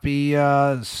might not be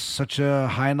such a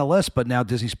high on the list, but now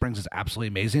Disney Springs is absolutely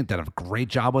amazing. Done a great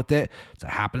job with it. It's a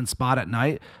happening spot at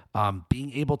night.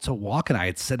 Being able to walk, and I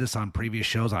had said this on previous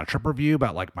shows on a trip review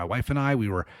about, like, my wife and I, we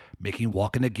were making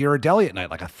walking to Ghirardelli at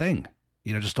night like a thing.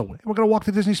 We're going to walk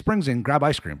to Disney Springs and grab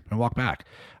ice cream and walk back.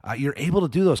 You're able to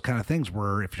do those kind of things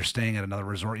where if you're staying at another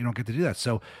resort, you don't get to do that.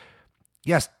 So,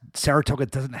 yes, Saratoga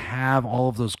doesn't have all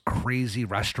of those crazy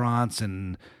restaurants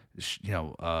and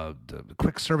the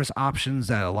quick service options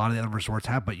that a lot of the other resorts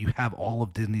have, but you have all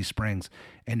of Disney Springs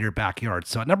in your backyard.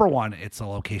 So at number one, it's a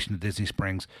location of Disney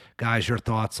Springs. Guys, your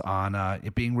thoughts on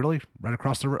it being really right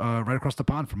across the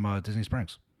pond from Disney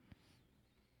Springs?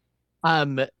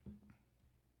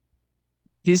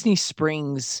 Disney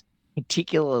Springs,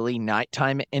 particularly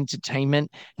nighttime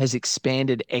entertainment, has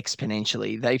expanded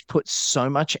exponentially. They've put so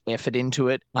much effort into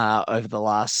it over the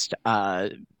last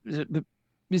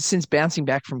since bouncing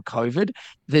back from COVID.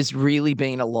 There's really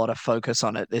been a lot of focus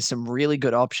on it. There's some really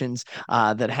good options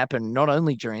that happen not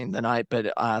only during the night,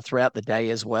 but throughout the day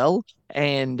as well.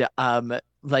 And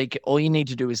like, all you need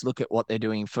to do is look at what they're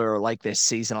doing for like their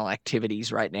seasonal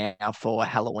activities right now for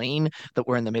Halloween that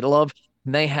we're in the middle of.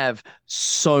 They have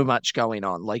so much going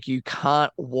on. Like, you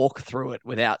can't walk through it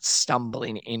without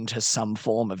stumbling into some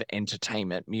form of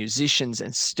entertainment. Musicians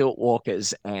and stilt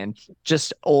walkers and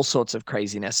just all sorts of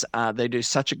craziness. They do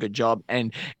such a good job,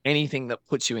 and anything that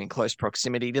puts you in close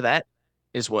proximity to that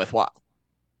is worthwhile.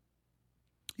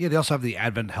 Yeah, they also have the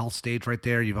Advent Health stage right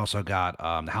there. You've also got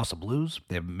the House of Blues.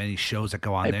 They have many shows that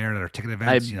go on there that are ticket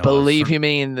events. I believe you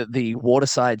mean the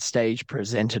Waterside stage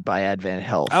presented by Advent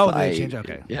Health. Oh, they changed.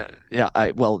 Okay. Yeah.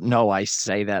 I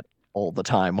say that all the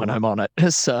time when I'm on it.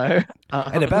 So,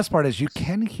 and the best part is you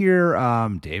can hear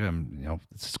Dave.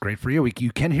 This is great for you.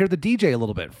 You can hear the DJ a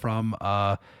little bit from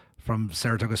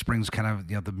Saratoga Springs, kind of,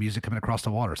 the music coming across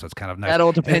the water. So it's kind of nice. That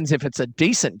all depends if it's a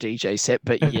decent DJ set,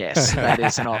 but yes, that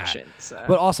is an option. So.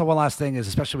 But also one last thing is,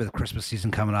 especially with Christmas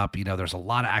season coming up, there's a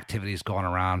lot of activities going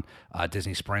around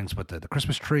Disney Springs, but the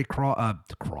Christmas tree crawl,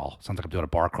 sounds like I'm doing a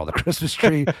bar crawl, the Christmas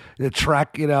tree, the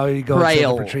trek, you go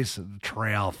trail. For trees,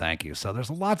 trail. Thank you. So there's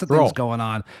lots of things going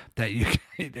on that you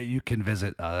can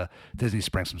visit Disney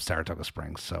Springs from Saratoga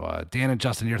Springs. So Dan and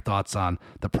Justin, your thoughts on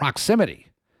the proximity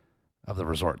of the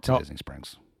resort to Disney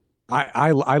Springs?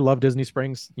 I love Disney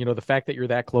Springs. The fact that you're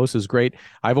that close is great.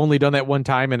 I've only done that one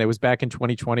time, and it was back in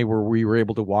 2020 where we were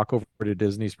able to walk over to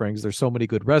Disney Springs. There's so many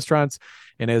good restaurants,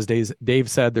 and as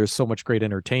Dave said, there's so much great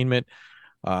entertainment.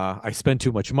 I spend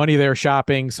too much money there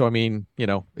shopping, so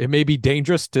it may be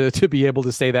dangerous to be able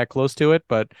to stay that close to it,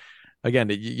 but again,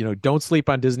 don't sleep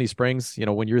on Disney Springs.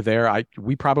 When you're there,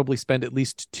 we probably spend at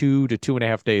least 2 to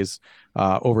 2.5 days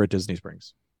over at Disney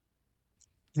Springs.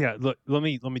 Yeah, look, let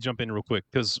me jump in real quick,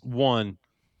 because one,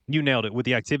 you nailed it with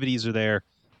the activities are there,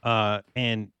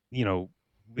 and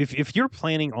if you're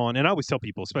planning on, and I always tell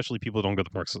people, especially people who don't go to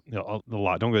the parks a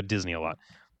lot, don't go to Disney a lot,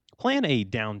 plan a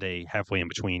down day halfway in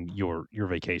between your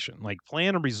vacation. Like,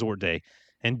 plan a resort day,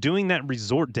 and doing that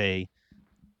resort day,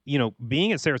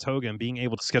 being at Saratoga and being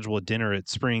able to schedule a dinner at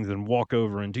Springs and walk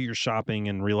over and do your shopping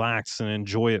and relax and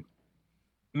enjoy it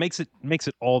makes it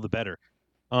all the better.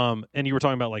 And you were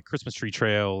talking about like Christmas Tree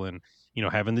Trail and,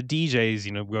 having the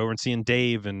DJs, go over and seeing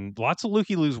Dave and lots of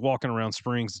looky-loos walking around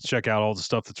Springs to check out all the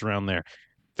stuff that's around there.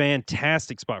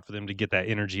 Fantastic spot for them to get that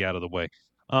energy out of the way.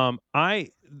 That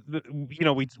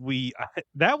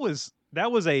was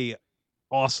a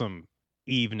awesome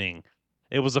evening.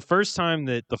 It was the first time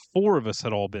that the four of us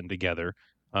had all been together.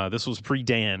 This was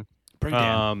pre-Dan.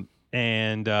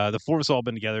 And the four of us all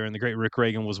been together, and the great Rick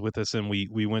Reagan was with us, and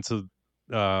we went to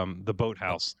the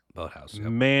boathouse. Boathouse.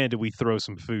 Yep. Man, did we throw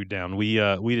some food down. We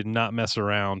did not mess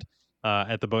around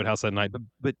at the boathouse that night.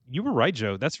 But you were right,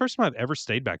 Joe. That's the first time I've ever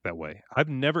stayed back that way. I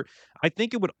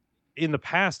think it would, in the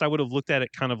past, I would have looked at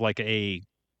it kind of like a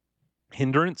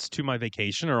hindrance to my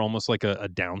vacation, or almost like a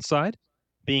downside,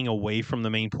 being away from the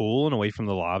main pool and away from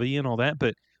the lobby and all that.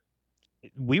 But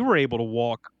we were able to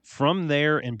walk from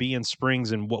there and be in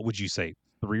Springs in, what would you say,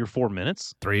 3 or 4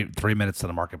 minutes? 3 minutes to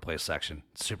the marketplace section.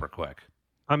 Super quick.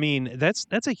 I mean,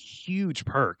 that's a huge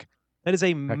perk. That is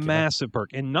a massive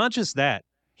perk. And not just that.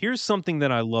 Here's something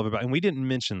that I love about, and we didn't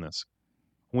mention this.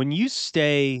 When you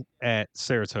stay at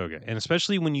Saratoga, and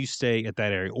especially when you stay at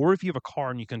that area, or if you have a car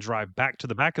and you can drive back to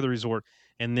the back of the resort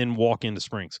and then walk into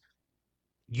Springs,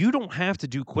 you don't have to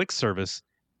do quick service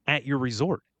at your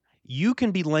resort. You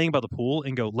can be laying by the pool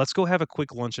and go, let's go have a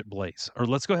quick lunch at Blaze, or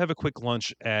let's go have a quick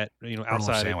lunch at,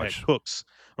 outside at Cook's,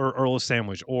 or Earl of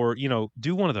Sandwich, or,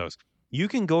 do one of those. You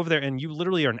can go over there and you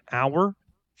literally are an hour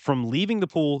from leaving the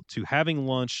pool to having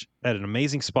lunch at an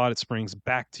amazing spot at Springs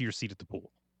back to your seat at the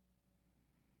pool.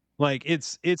 Like,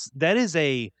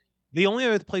 the only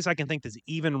other place I can think that's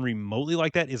even remotely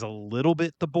like that is a little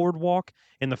bit the boardwalk,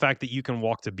 and the fact that you can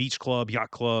walk to Beach Club,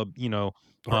 Yacht Club, or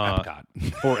Epcot.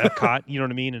 or Epcot, you know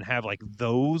what I mean? And have like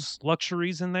those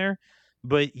luxuries in there.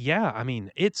 But yeah, I mean,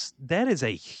 that is a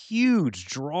huge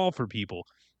draw for people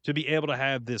to be able to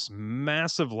have this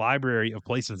massive library of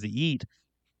places to eat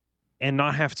and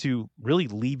not have to really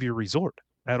leave your resort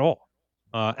at all.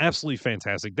 Absolutely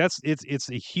fantastic. It's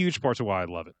a huge part of why I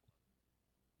love it.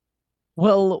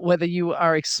 Well, whether you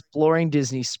are exploring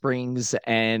Disney Springs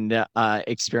and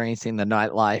experiencing the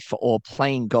nightlife, or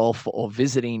playing golf, or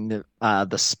visiting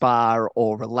the spa,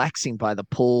 or relaxing by the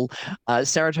pool,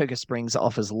 Saratoga Springs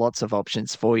offers lots of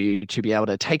options for you to be able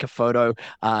to take a photo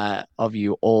of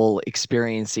you all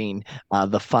experiencing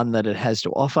the fun that it has to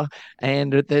offer.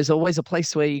 And there's always a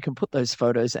place where you can put those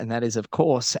photos, and that is, of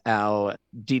course, our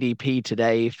DDP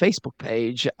Today Facebook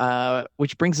page,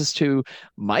 which brings us to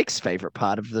Mike's favorite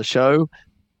part of the show,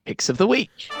 Picks of the Week.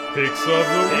 Picks of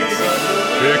the week.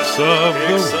 Picks of the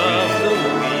week.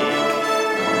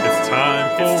 It's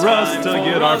time for us to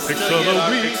get our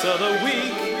picks of the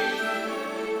week.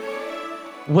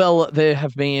 Well, there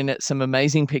have been some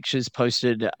amazing pictures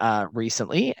posted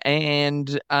recently,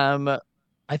 and I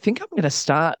think I'm going to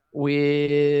start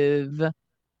with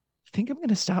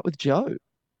Joe.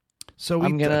 So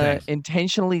I'm going to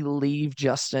intentionally leave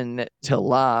Justin to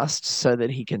last so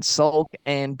that he can sulk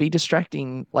and be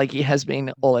distracting like he has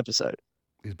been all episode.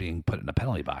 He's being put in a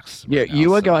penalty box. Yeah, right now,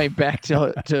 you are so- going back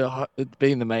to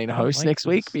being the main host like next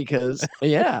week this. because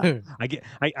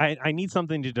I need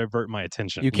something to divert my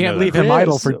attention. You can't know leave that. him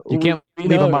idle Yes, for we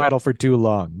leave him know. idle for too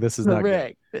long. This is not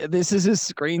good. correct. This is a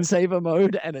screensaver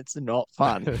mode, and it's not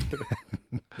fun.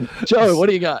 Joe, what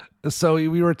do you got? So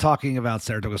we were talking about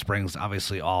Saratoga Springs,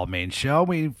 obviously all main show.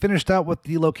 We finished out with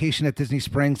the location at Disney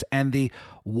Springs and the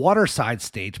Waterside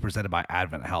stage presented by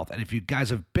Advent Health. And if you guys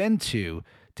have been to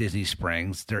Disney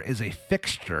Springs, there is a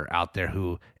fixture out there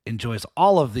who enjoys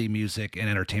all of the music and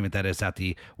entertainment that is at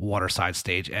the Waterside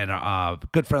stage. And a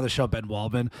good friend of the show, Ben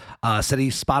Waldman, said he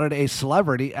spotted a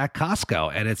celebrity at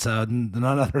Costco, and it's none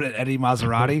other than Eddie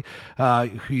Maserati,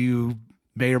 who you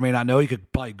may or may not know. You could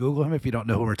probably Google him if you don't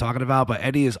know who we're talking about, but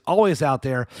Eddie is always out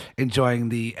there enjoying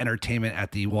the entertainment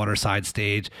at the Waterside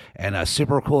stage, and a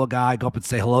super cool guy. Go up and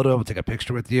say hello to him and take a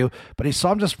picture with you. But he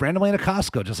saw him just randomly in a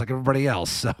Costco, just like everybody else.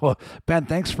 So Ben,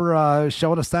 thanks for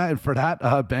showing us that. And for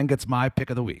that, Ben gets my pick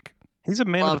of the week. He's a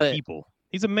man Love of the it. people.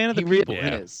 He's a man of the He people. really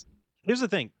is. Here's the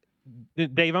thing,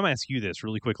 Dave. I'm gonna ask you this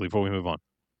really quickly before we move on.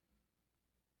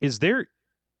 Is there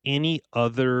any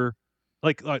other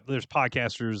like there's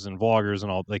podcasters and vloggers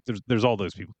and all, like there's all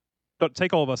those people. But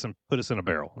take all of us and put us in a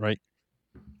barrel, right?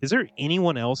 Is there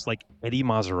anyone else like Eddie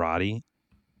Maserati?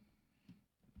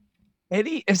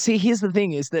 Eddie, see, here's the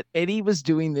thing: is that Eddie was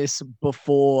doing this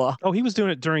before. Oh, he was doing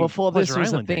it during Before this Pleasure was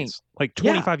a Island thing. days, like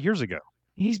Yeah. 25 years ago.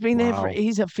 He's been there for. Wow.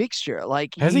 He's a fixture.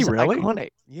 Like Has he he's really? iconic.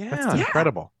 That's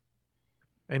incredible.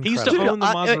 He used to Incredible. own the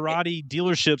I- Maserati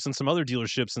dealerships and some other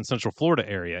dealerships in Central Florida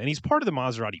area, and he's part of the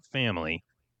Maserati family.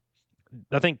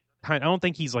 I don't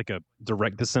think he's like a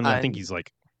direct descendant. I think he's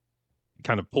like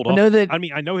kind of pulled I off. know that I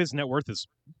mean, I know his net worth is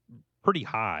pretty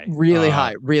high. really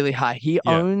high, really high. He yeah.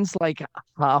 owns like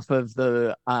half of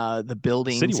the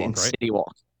buildings City in Walk, right? City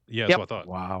Walk. Yeah, that's Yep. what I thought.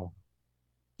 Wow.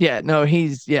 Yeah, no,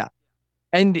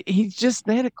 and he's just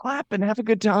there to clap and have a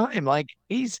good time. Like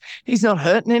he's not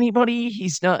hurting anybody.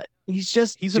 He's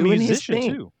just He's a doing his musician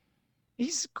thing. too.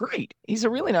 He's great. He's a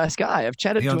really nice guy. I've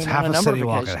chatted He to owns him half on a a number City of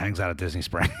Walk and occasions. hangs out at Disney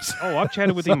Springs. Oh, I've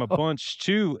chatted with him a bunch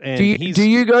too, and Do he's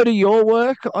you go to your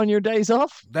work on your days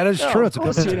off? That is No, true. of It's a good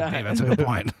course you point. don't. Dave, that's a good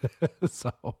point.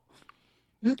 So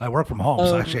I work from home,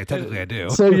 so actually, technically, I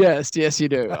do. So yes, you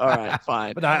do. All right,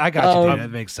 fine. But I got you, Dave. Um, That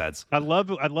makes sense. I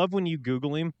love when you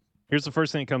Google him. Here's the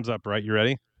first thing that comes up. Right, you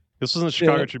ready? This was in the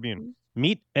Chicago Yeah. Tribune.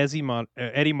 Meet Eddie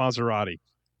Maserati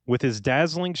with his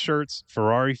dazzling shirts,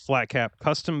 Ferrari flat cap,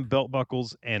 custom belt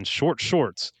buckles, and short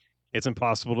shorts. It's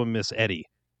impossible to miss Eddie.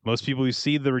 Most people who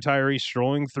see the retiree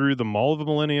strolling through the Mall of the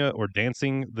Millennia or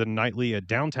dancing the nightly at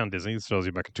downtown Disney, this tells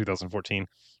you back in 2014,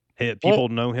 people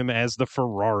know him as the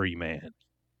Ferrari Man.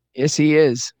 Yes, he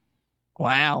is.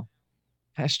 Wow.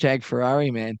 Hashtag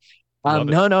Ferrari man. Love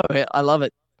it. No, I love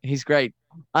it. He's great.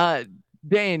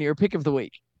 Dan, your pick of the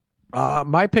week.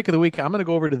 My pick of the week, I'm going to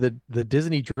go over to the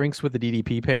Disney Drinks with the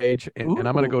DDP page, and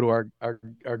I'm going to go to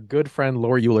our good friend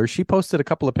Laura Euler. She posted a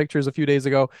couple of pictures a few days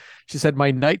ago. She said,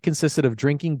 my night consisted of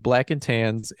drinking black and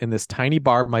tans in this tiny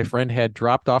bar my friend had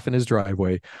dropped off in his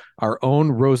driveway, our own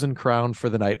Rosen Crown for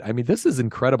the night. I mean, this is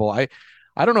incredible. I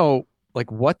don't know like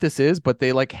what this is, but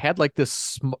they like had like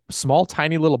this small,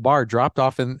 tiny little bar dropped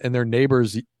off in their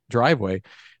neighbor's driveway.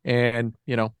 And,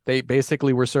 they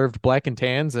basically were served black and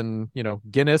tans and,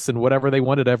 Guinness and whatever they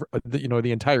wanted,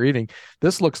 the entire evening.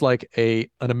 This looks like an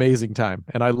amazing time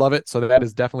and I love it. So that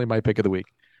is definitely my pick of the week.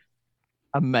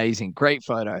 Amazing. Great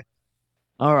photo.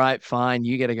 All right, fine.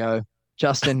 You get to go.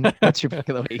 Justin, what's your pick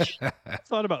of the week? I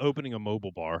thought about opening a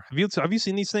mobile bar. Have you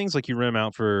seen these things? Like you rent them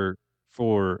out for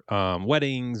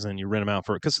weddings, and you rent them out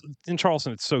for, because in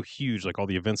Charleston it's so huge, like all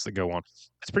the events that go on.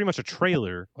 It's pretty much a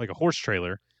trailer, like a horse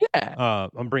trailer. Yeah.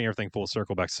 I'm bringing everything full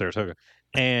circle back to Saratoga,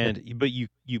 but you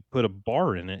put a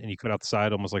bar in it, and you cut out the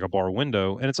side almost like a bar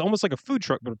window, and it's almost like a food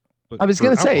truck. But I was for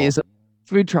going to say, alcohol. is a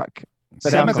food truck. But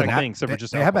Same they have exact them thing, except for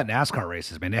just they have alcohol. at NASCAR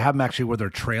races, man. They have them actually where they're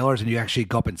trailers, and you actually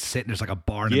go up and sit, and there's like a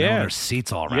bar in the middle, and there's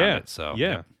seats all around it. So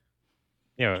yeah.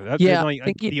 I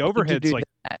think the you overhead's do like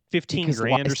that 15 because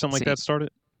grand or something like that licensing. started.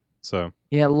 So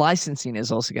Yeah, licensing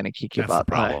is also going to kick your that's the butt.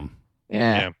 though. problem.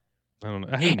 Yeah. I don't know.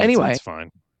 I think Anyway. it's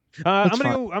fine. I'm It's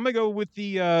gonna go with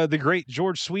the great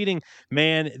George Sweeting.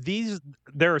 Man,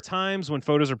 there are times when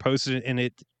photos are posted, and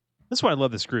that's why I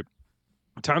love this group.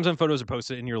 Times when photos are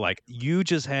posted, and you're like, you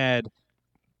just had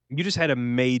a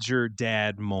major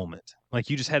dad moment. Like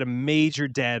you just had a major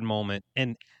dad moment,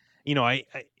 and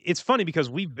it's funny because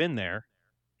we've been there,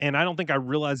 and I don't think I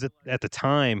realized at the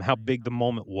time how big the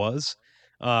moment was.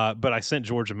 But I sent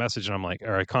George a message, and I'm like,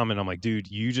 or a comment, I'm like, dude,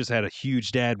 you just had a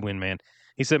huge dad win, man.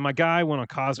 He said, my guy went on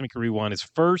Cosmic Rewind, his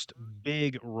first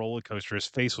big roller coaster. His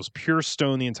face was pure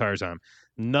stone the entire time.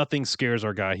 Nothing scares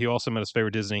our guy. He also met his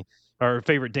favorite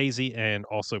Daisy, and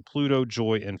also Pluto,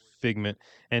 Joy, and Figment.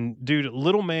 And dude,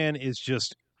 little man is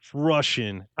just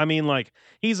rushing. I mean, like,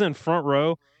 he's in front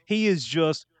row. He is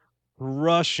just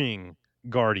rushing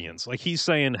Guardians. Like, he's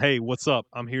saying, hey, what's up?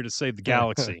 I'm here to save the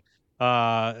galaxy.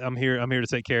 I'm here to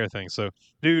take care of things. So,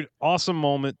 dude, awesome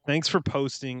moment. Thanks for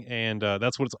posting, and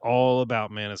that's what it's all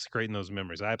about, man. It's creating those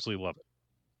memories. I absolutely love it.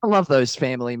 I love those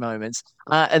family moments.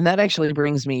 And that actually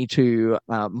brings me to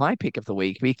my pick of the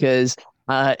week, because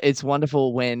it's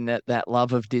wonderful when that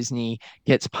love of Disney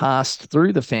gets passed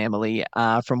through the family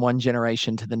from one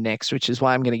generation to the next, which is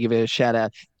why I'm going to give a shout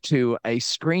out to a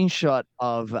screenshot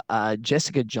of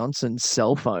Jessica Johnson's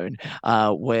cell phone,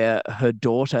 where her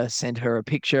daughter sent her a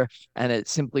picture, and it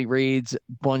simply reads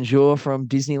 "Bonjour from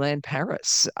Disneyland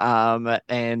Paris."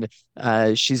 And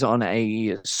she's on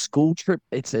a school trip.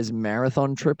 It says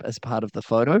marathon trip as part of the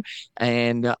photo,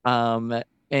 and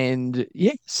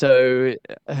yeah, so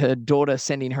her daughter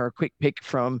sending her a quick pic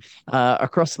from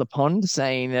across the pond,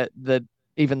 saying that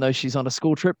even though she's on a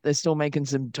school trip, they're still making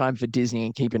some time for Disney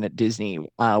and keeping it Disney,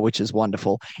 which is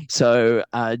wonderful. So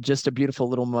just a beautiful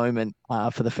little moment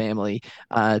for the family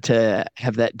to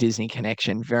have that Disney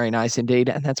connection. Very nice indeed.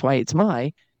 And that's why it's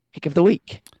my pick of the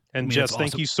week. And Jess,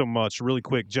 thank you so much. Really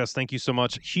quick, Jess, thank you so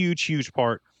much. Huge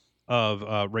part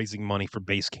of raising money for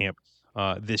Base Camp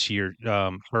this year.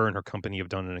 Her and her company have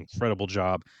done an incredible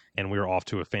job, and we're off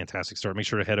to a fantastic start. Make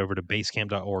sure to head over to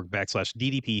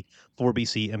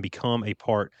basecamp.org/DDP4BC and become a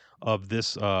part of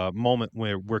this moment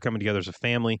where we're coming together as a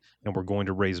family, and we're going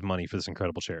to raise money for this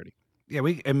incredible charity. Yeah,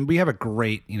 we have a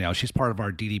great, she's part of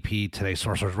our DDP Today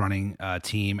Sorcerers Running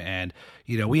team, and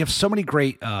we have so many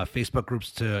great Facebook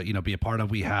groups to be a part of.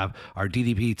 We have our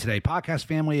DDP Today podcast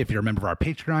family. If you're a member of our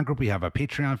Patreon group, we have a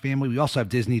Patreon family. We also have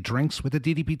Disney Drinks with the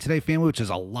DDP Today family, which is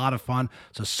a lot of fun.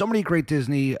 So many great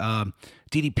Disney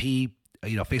DDP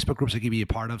Facebook groups that you can be a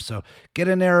part of. So get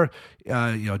in there,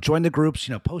 join the groups,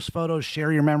 post photos,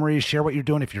 share your memories, share what you're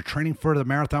doing. If you're training for the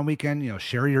marathon weekend,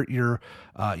 share your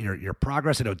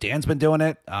progress. I know Dan's been doing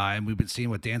it, and we've been seeing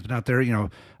what Dan's been out there,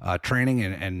 training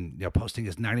and posting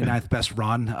his 99th best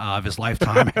run of his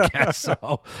lifetime, I guess.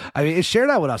 So, I mean, share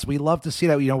that with us. We love to see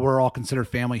that, we're all considered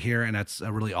family here, and that's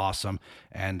really awesome.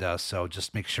 And so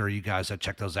just make sure you guys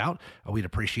check those out. We'd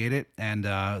appreciate it. And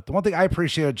the one thing I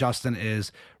appreciated, Justin,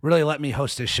 is really let me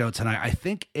host this show tonight. I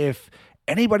think if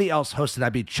anybody else hosted,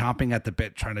 I'd be chomping at the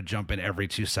bit, trying to jump in every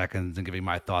 2 seconds and giving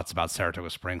my thoughts about Saratoga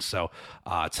Springs. So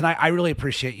tonight, I really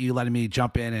appreciate you letting me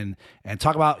jump in and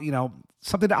talk about,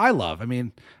 something that I love. I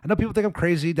mean, I know people think I'm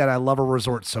crazy that I love a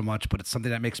resort so much, but it's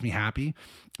something that makes me happy.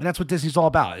 And that's what Disney's all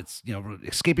about. It's,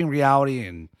 escaping reality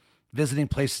and visiting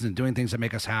places and doing things that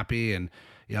make us happy. And,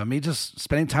 me just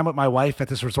spending time with my wife at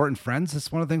this resort and friends,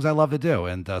 it's one of the things I love to do.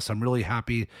 And so I'm really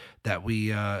happy that we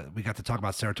got to talk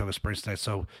about Saratoga Springs tonight.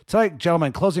 So tonight,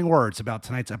 gentlemen, closing words about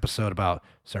tonight's episode about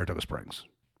Saratoga Springs.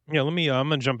 Yeah, I'm going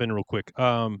to jump in real quick.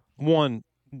 One,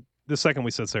 the second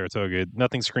we said Saratoga,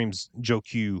 nothing screams Joe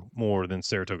Q more than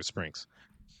Saratoga Springs.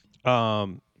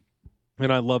 And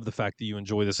I love the fact that you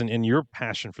enjoy this, and your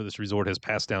passion for this resort has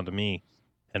passed down to me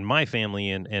and my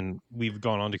family, and we've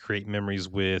gone on to create memories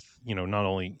with, not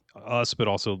only us, but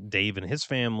also Dave and his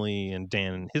family, and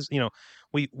Dan and his,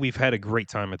 we've had a great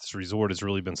time at this resort. It's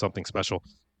really been something special.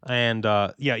 And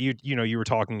you were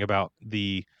talking about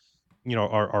the,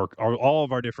 our all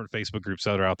of our different Facebook groups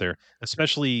that are out there,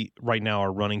 especially right now,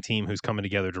 our running team who's coming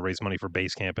together to raise money for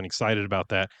Base Camp, and excited about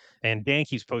that. And Dan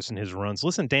keeps posting his runs.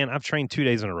 Listen, Dan, I've trained 2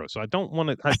 days in a row, so I don't want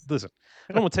to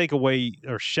take away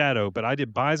or shadow, but I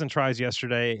did bis and tries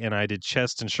yesterday, and I did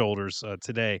chest and shoulders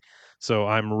today. So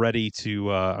I'm ready to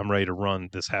run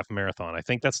this half marathon. I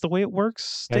think that's the way it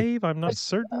works, Dave. I'm not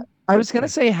certain. I was going to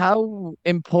say, how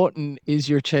important is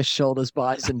your chest, shoulders,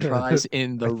 bis, and tries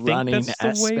in the running that's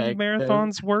aspect? The way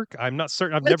marathons work. I'm not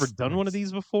certain. I've never done one of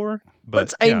these before. But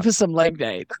let's aim for some leg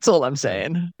day. That's all I'm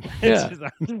saying. Yeah.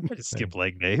 Skip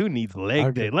leg day. Who needs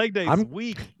leg day? Leg day is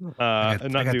weak. I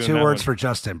got 2 words for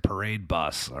Justin: parade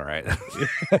bus. All right.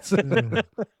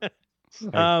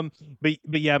 But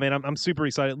yeah, man, I'm super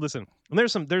excited. Listen,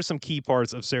 there's some key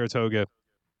parts of Saratoga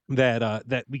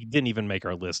that we didn't even make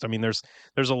our list. I mean, there's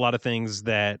a lot of things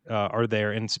that are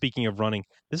there. And speaking of running,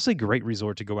 this is a great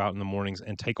resort to go out in the mornings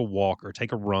and take a walk or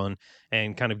take a run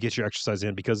and kind of get your exercise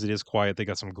in, because it is quiet. They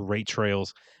got some great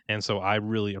trails, and so I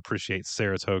really appreciate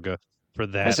Saratoga for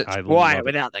that. It's quiet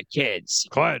without the kids.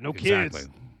 Quiet, no kids.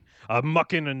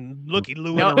 Mucking and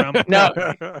looky-looing around.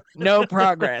 No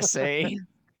progress, eh?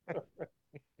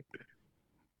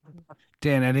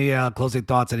 Dan, any closing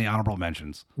thoughts? Any honorable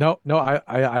mentions? No,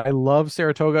 I love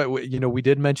Saratoga. We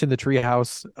did mention the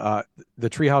treehouse. The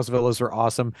treehouse villas are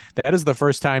awesome. That is the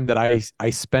first time that I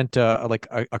spent like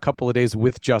a couple of days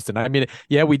with Justin. I mean,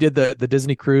 yeah, we did the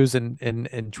Disney cruise in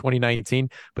 2019,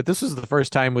 but this was the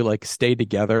first time we like stayed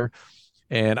together.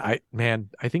 And I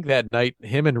think that night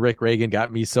him and Rick Reagan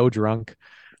got me so drunk.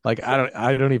 Like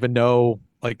I don't even know.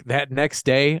 Like that next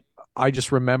day, I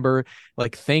just remember,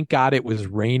 like, thank God it was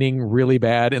raining really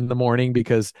bad in the morning,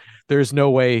 because there's no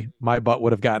way my butt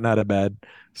would have gotten out of bed.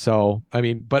 So, I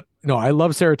mean, but no, I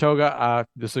love Saratoga.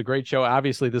 This is a great show.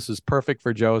 Obviously, this is perfect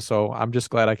for Joe. So I'm just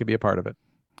glad I could be a part of it.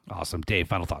 Awesome. Dave,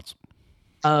 final thoughts.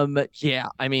 Yeah,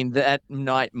 I mean, that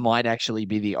night might actually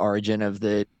be the origin of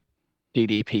the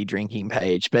DDP drinking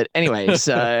page. But anyway,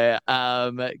 so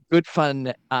good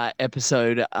fun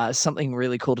episode, something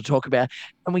really cool to talk about.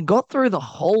 And we got through the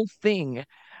whole thing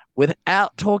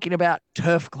without talking about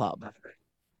Turf Club.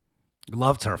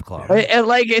 Love Turf Club. And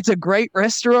like, it's a great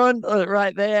restaurant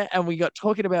right there. And we got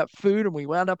talking about food, and we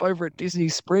wound up over at Disney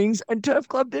Springs, and Turf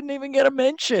Club didn't even get a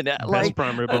mention. Best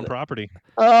prime rib on property.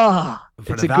 Oh,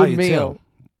 For it's the a value, good meal.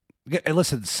 too. And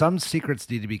listen, some secrets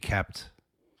need to be kept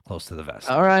close to the vest.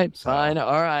 All right, So- fine.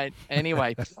 All right.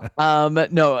 Anyway,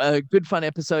 no, a good fun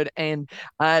episode, and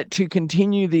to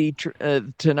continue the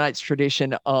tonight's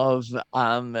tradition of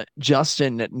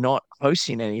Justin not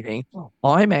hosting anything,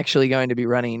 I'm actually going to be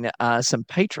running some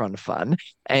Patreon fun,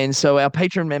 and so our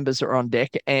Patreon members are on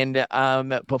deck. And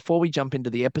before we jump into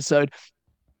the episode,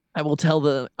 I will tell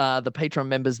the Patreon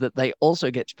members that they also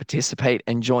get to participate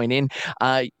and join in.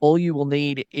 All you will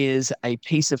need is a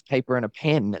piece of paper and a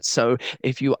pen. So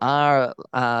if you are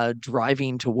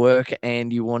driving to work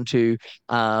and you want to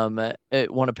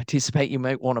participate, you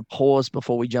might want to pause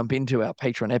before we jump into our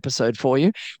Patreon episode for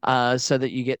you, so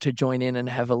that you get to join in and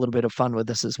have a little bit of fun with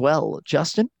us as well.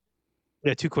 Justin?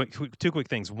 Yeah, two quick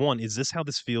things. One, is this how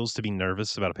this feels to be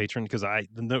nervous about a patron? Because I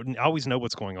always know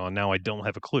what's going on. Now I don't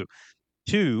have a clue.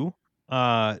 Two,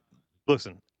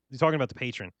 listen, you're talking about the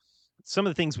patron. Some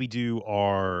of the things we do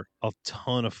are a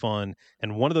ton of fun,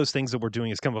 and one of those things that we're doing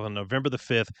is coming up on November the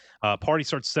 5th. Party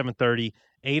starts 7:30.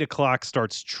 8 o'clock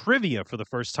starts trivia for the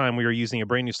first time. We are using a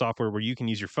brand new software where you can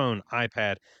use your phone,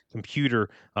 iPad,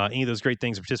 computer, any of those great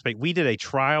things to participate. We did a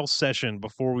trial session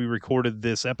before we recorded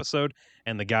this episode,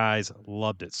 and the guys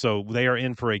loved it. So they are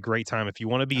in for a great time. If you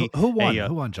want to be Who won?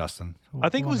 Who won, Justin? I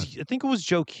think it was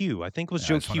Joe Q. I think it was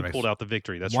Joe Q pulled out the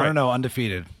victory. That's right. Want to know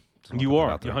undefeated. You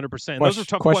are 100%. Those are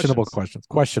tough questionable questions.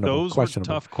 Questionable. Those were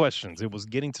tough questions. It was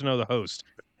getting to know the host,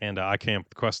 and I came up with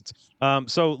the questions.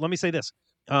 So let me say this.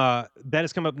 That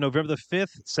is coming up November the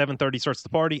 5th. 7:30 starts the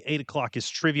party. 8 o'clock is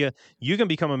trivia. You can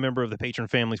become a member of the patron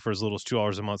family for as little as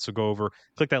 $2 a month. So go over,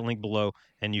 click that link below,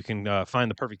 and you can find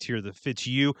the perfect tier that fits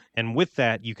you. And with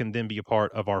that, you can then be a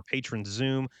part of our patron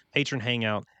Zoom, patron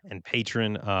hangout, and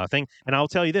patron thing. And I'll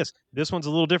tell you this one's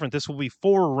a little different. This will be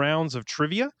 4 rounds of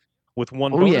trivia with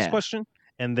one bonus question.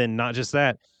 And then not just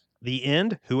that, the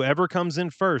end, whoever comes in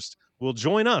first will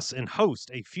join us and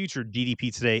host a future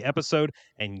DDP Today episode,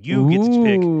 and you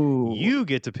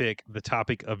get to pick the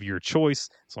topic of your choice.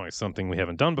 It's only something we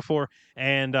haven't done before,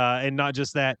 and not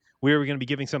just that, we're going to be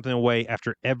giving something away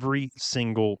after every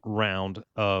single round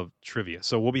of trivia.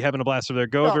 So we'll be having a blast over there.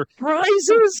 Go over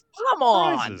Prizes! Come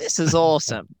on, Prizes. this is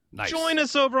awesome. Nice. Join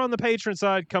us over on the patron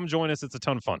side. Come join us. It's a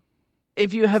ton of fun.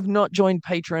 If you have not joined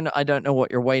Patreon, I don't know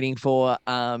what you're waiting for.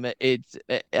 It's,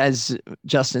 as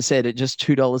Justin said, it's just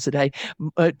 $2 a day,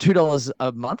 $2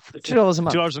 a month, $2 a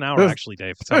month, $2 an hour, actually,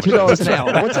 Dave. $2 an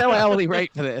hour. What's our hourly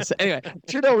rate for this? Anyway,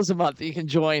 $2 a month. You can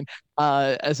join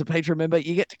as a Patreon member.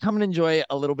 You get to come and enjoy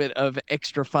a little bit of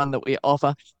extra fun that we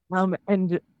offer.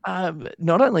 And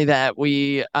not only that,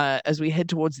 we as we head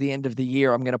towards the end of the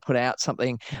year, I'm going to put out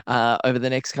something over the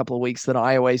next couple of weeks that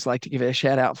I always like to give a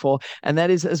shout out for, and that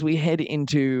is as we head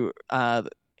into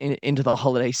the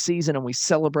holiday season and we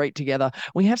celebrate together,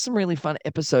 we have some really fun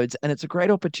episodes, and it's a great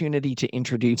opportunity to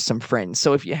introduce some friends.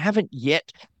 So if you haven't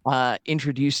yet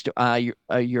introduced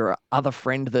your other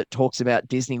friend that talks about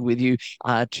Disney with you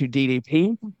to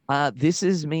DDP, this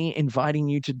is me inviting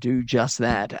you to do just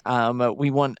that. We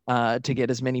want to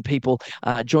get as many people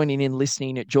joining in,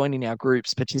 listening, joining our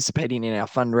groups, participating in our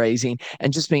fundraising,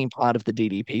 and just being part of the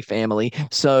DDP family.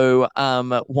 So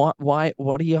what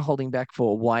are you holding back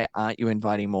for? Why aren't you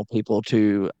inviting more people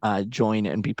to join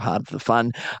and be part of the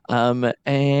fun?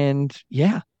 And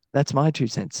yeah, that's my 2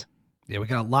 cents. Yeah, we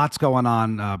got lots going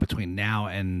on between now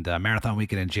and Marathon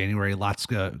Weekend in January. Lots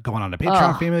going on the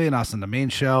Patreon family and us in the main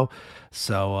show.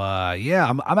 So, yeah,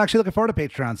 I'm actually looking forward to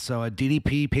Patreon. So,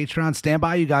 DDP, Patreon, stand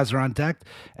by. You guys are on deck.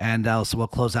 And so we'll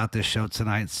close out this show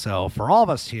tonight. So, for all of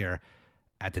us here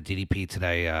at the DDP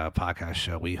Today podcast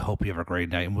show. We hope you have a great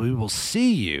night, and we will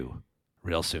see you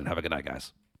real soon. Have a good night,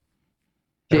 guys.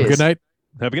 Have a good night.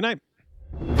 Have a good night.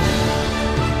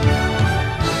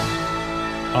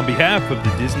 On behalf of the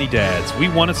Disney Dads, we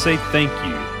want to say thank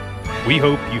you. We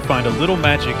hope you find a little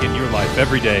magic in your life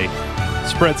every day,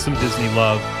 spread some Disney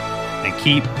love, and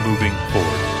keep moving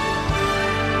forward.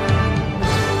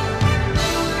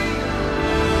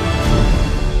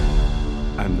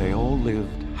 And they all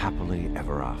lived happily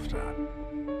ever after.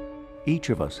 Each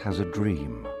of us has a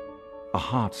dream, a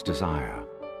heart's desire.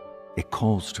 It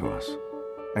calls to us.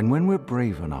 And when we're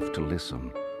brave enough to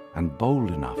listen and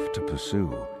bold enough to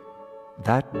pursue,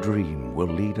 that dream will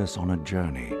lead us on a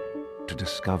journey to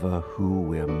discover who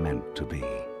we're meant to be.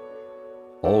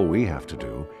 All we have to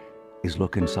do is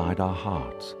look inside our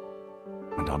hearts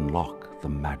and unlock the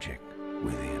magic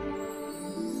within.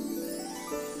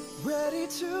 Ready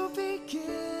to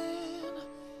begin,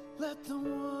 let the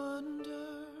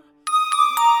wonder.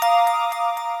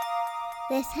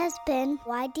 This has been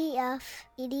YDF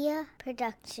Media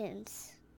Productions.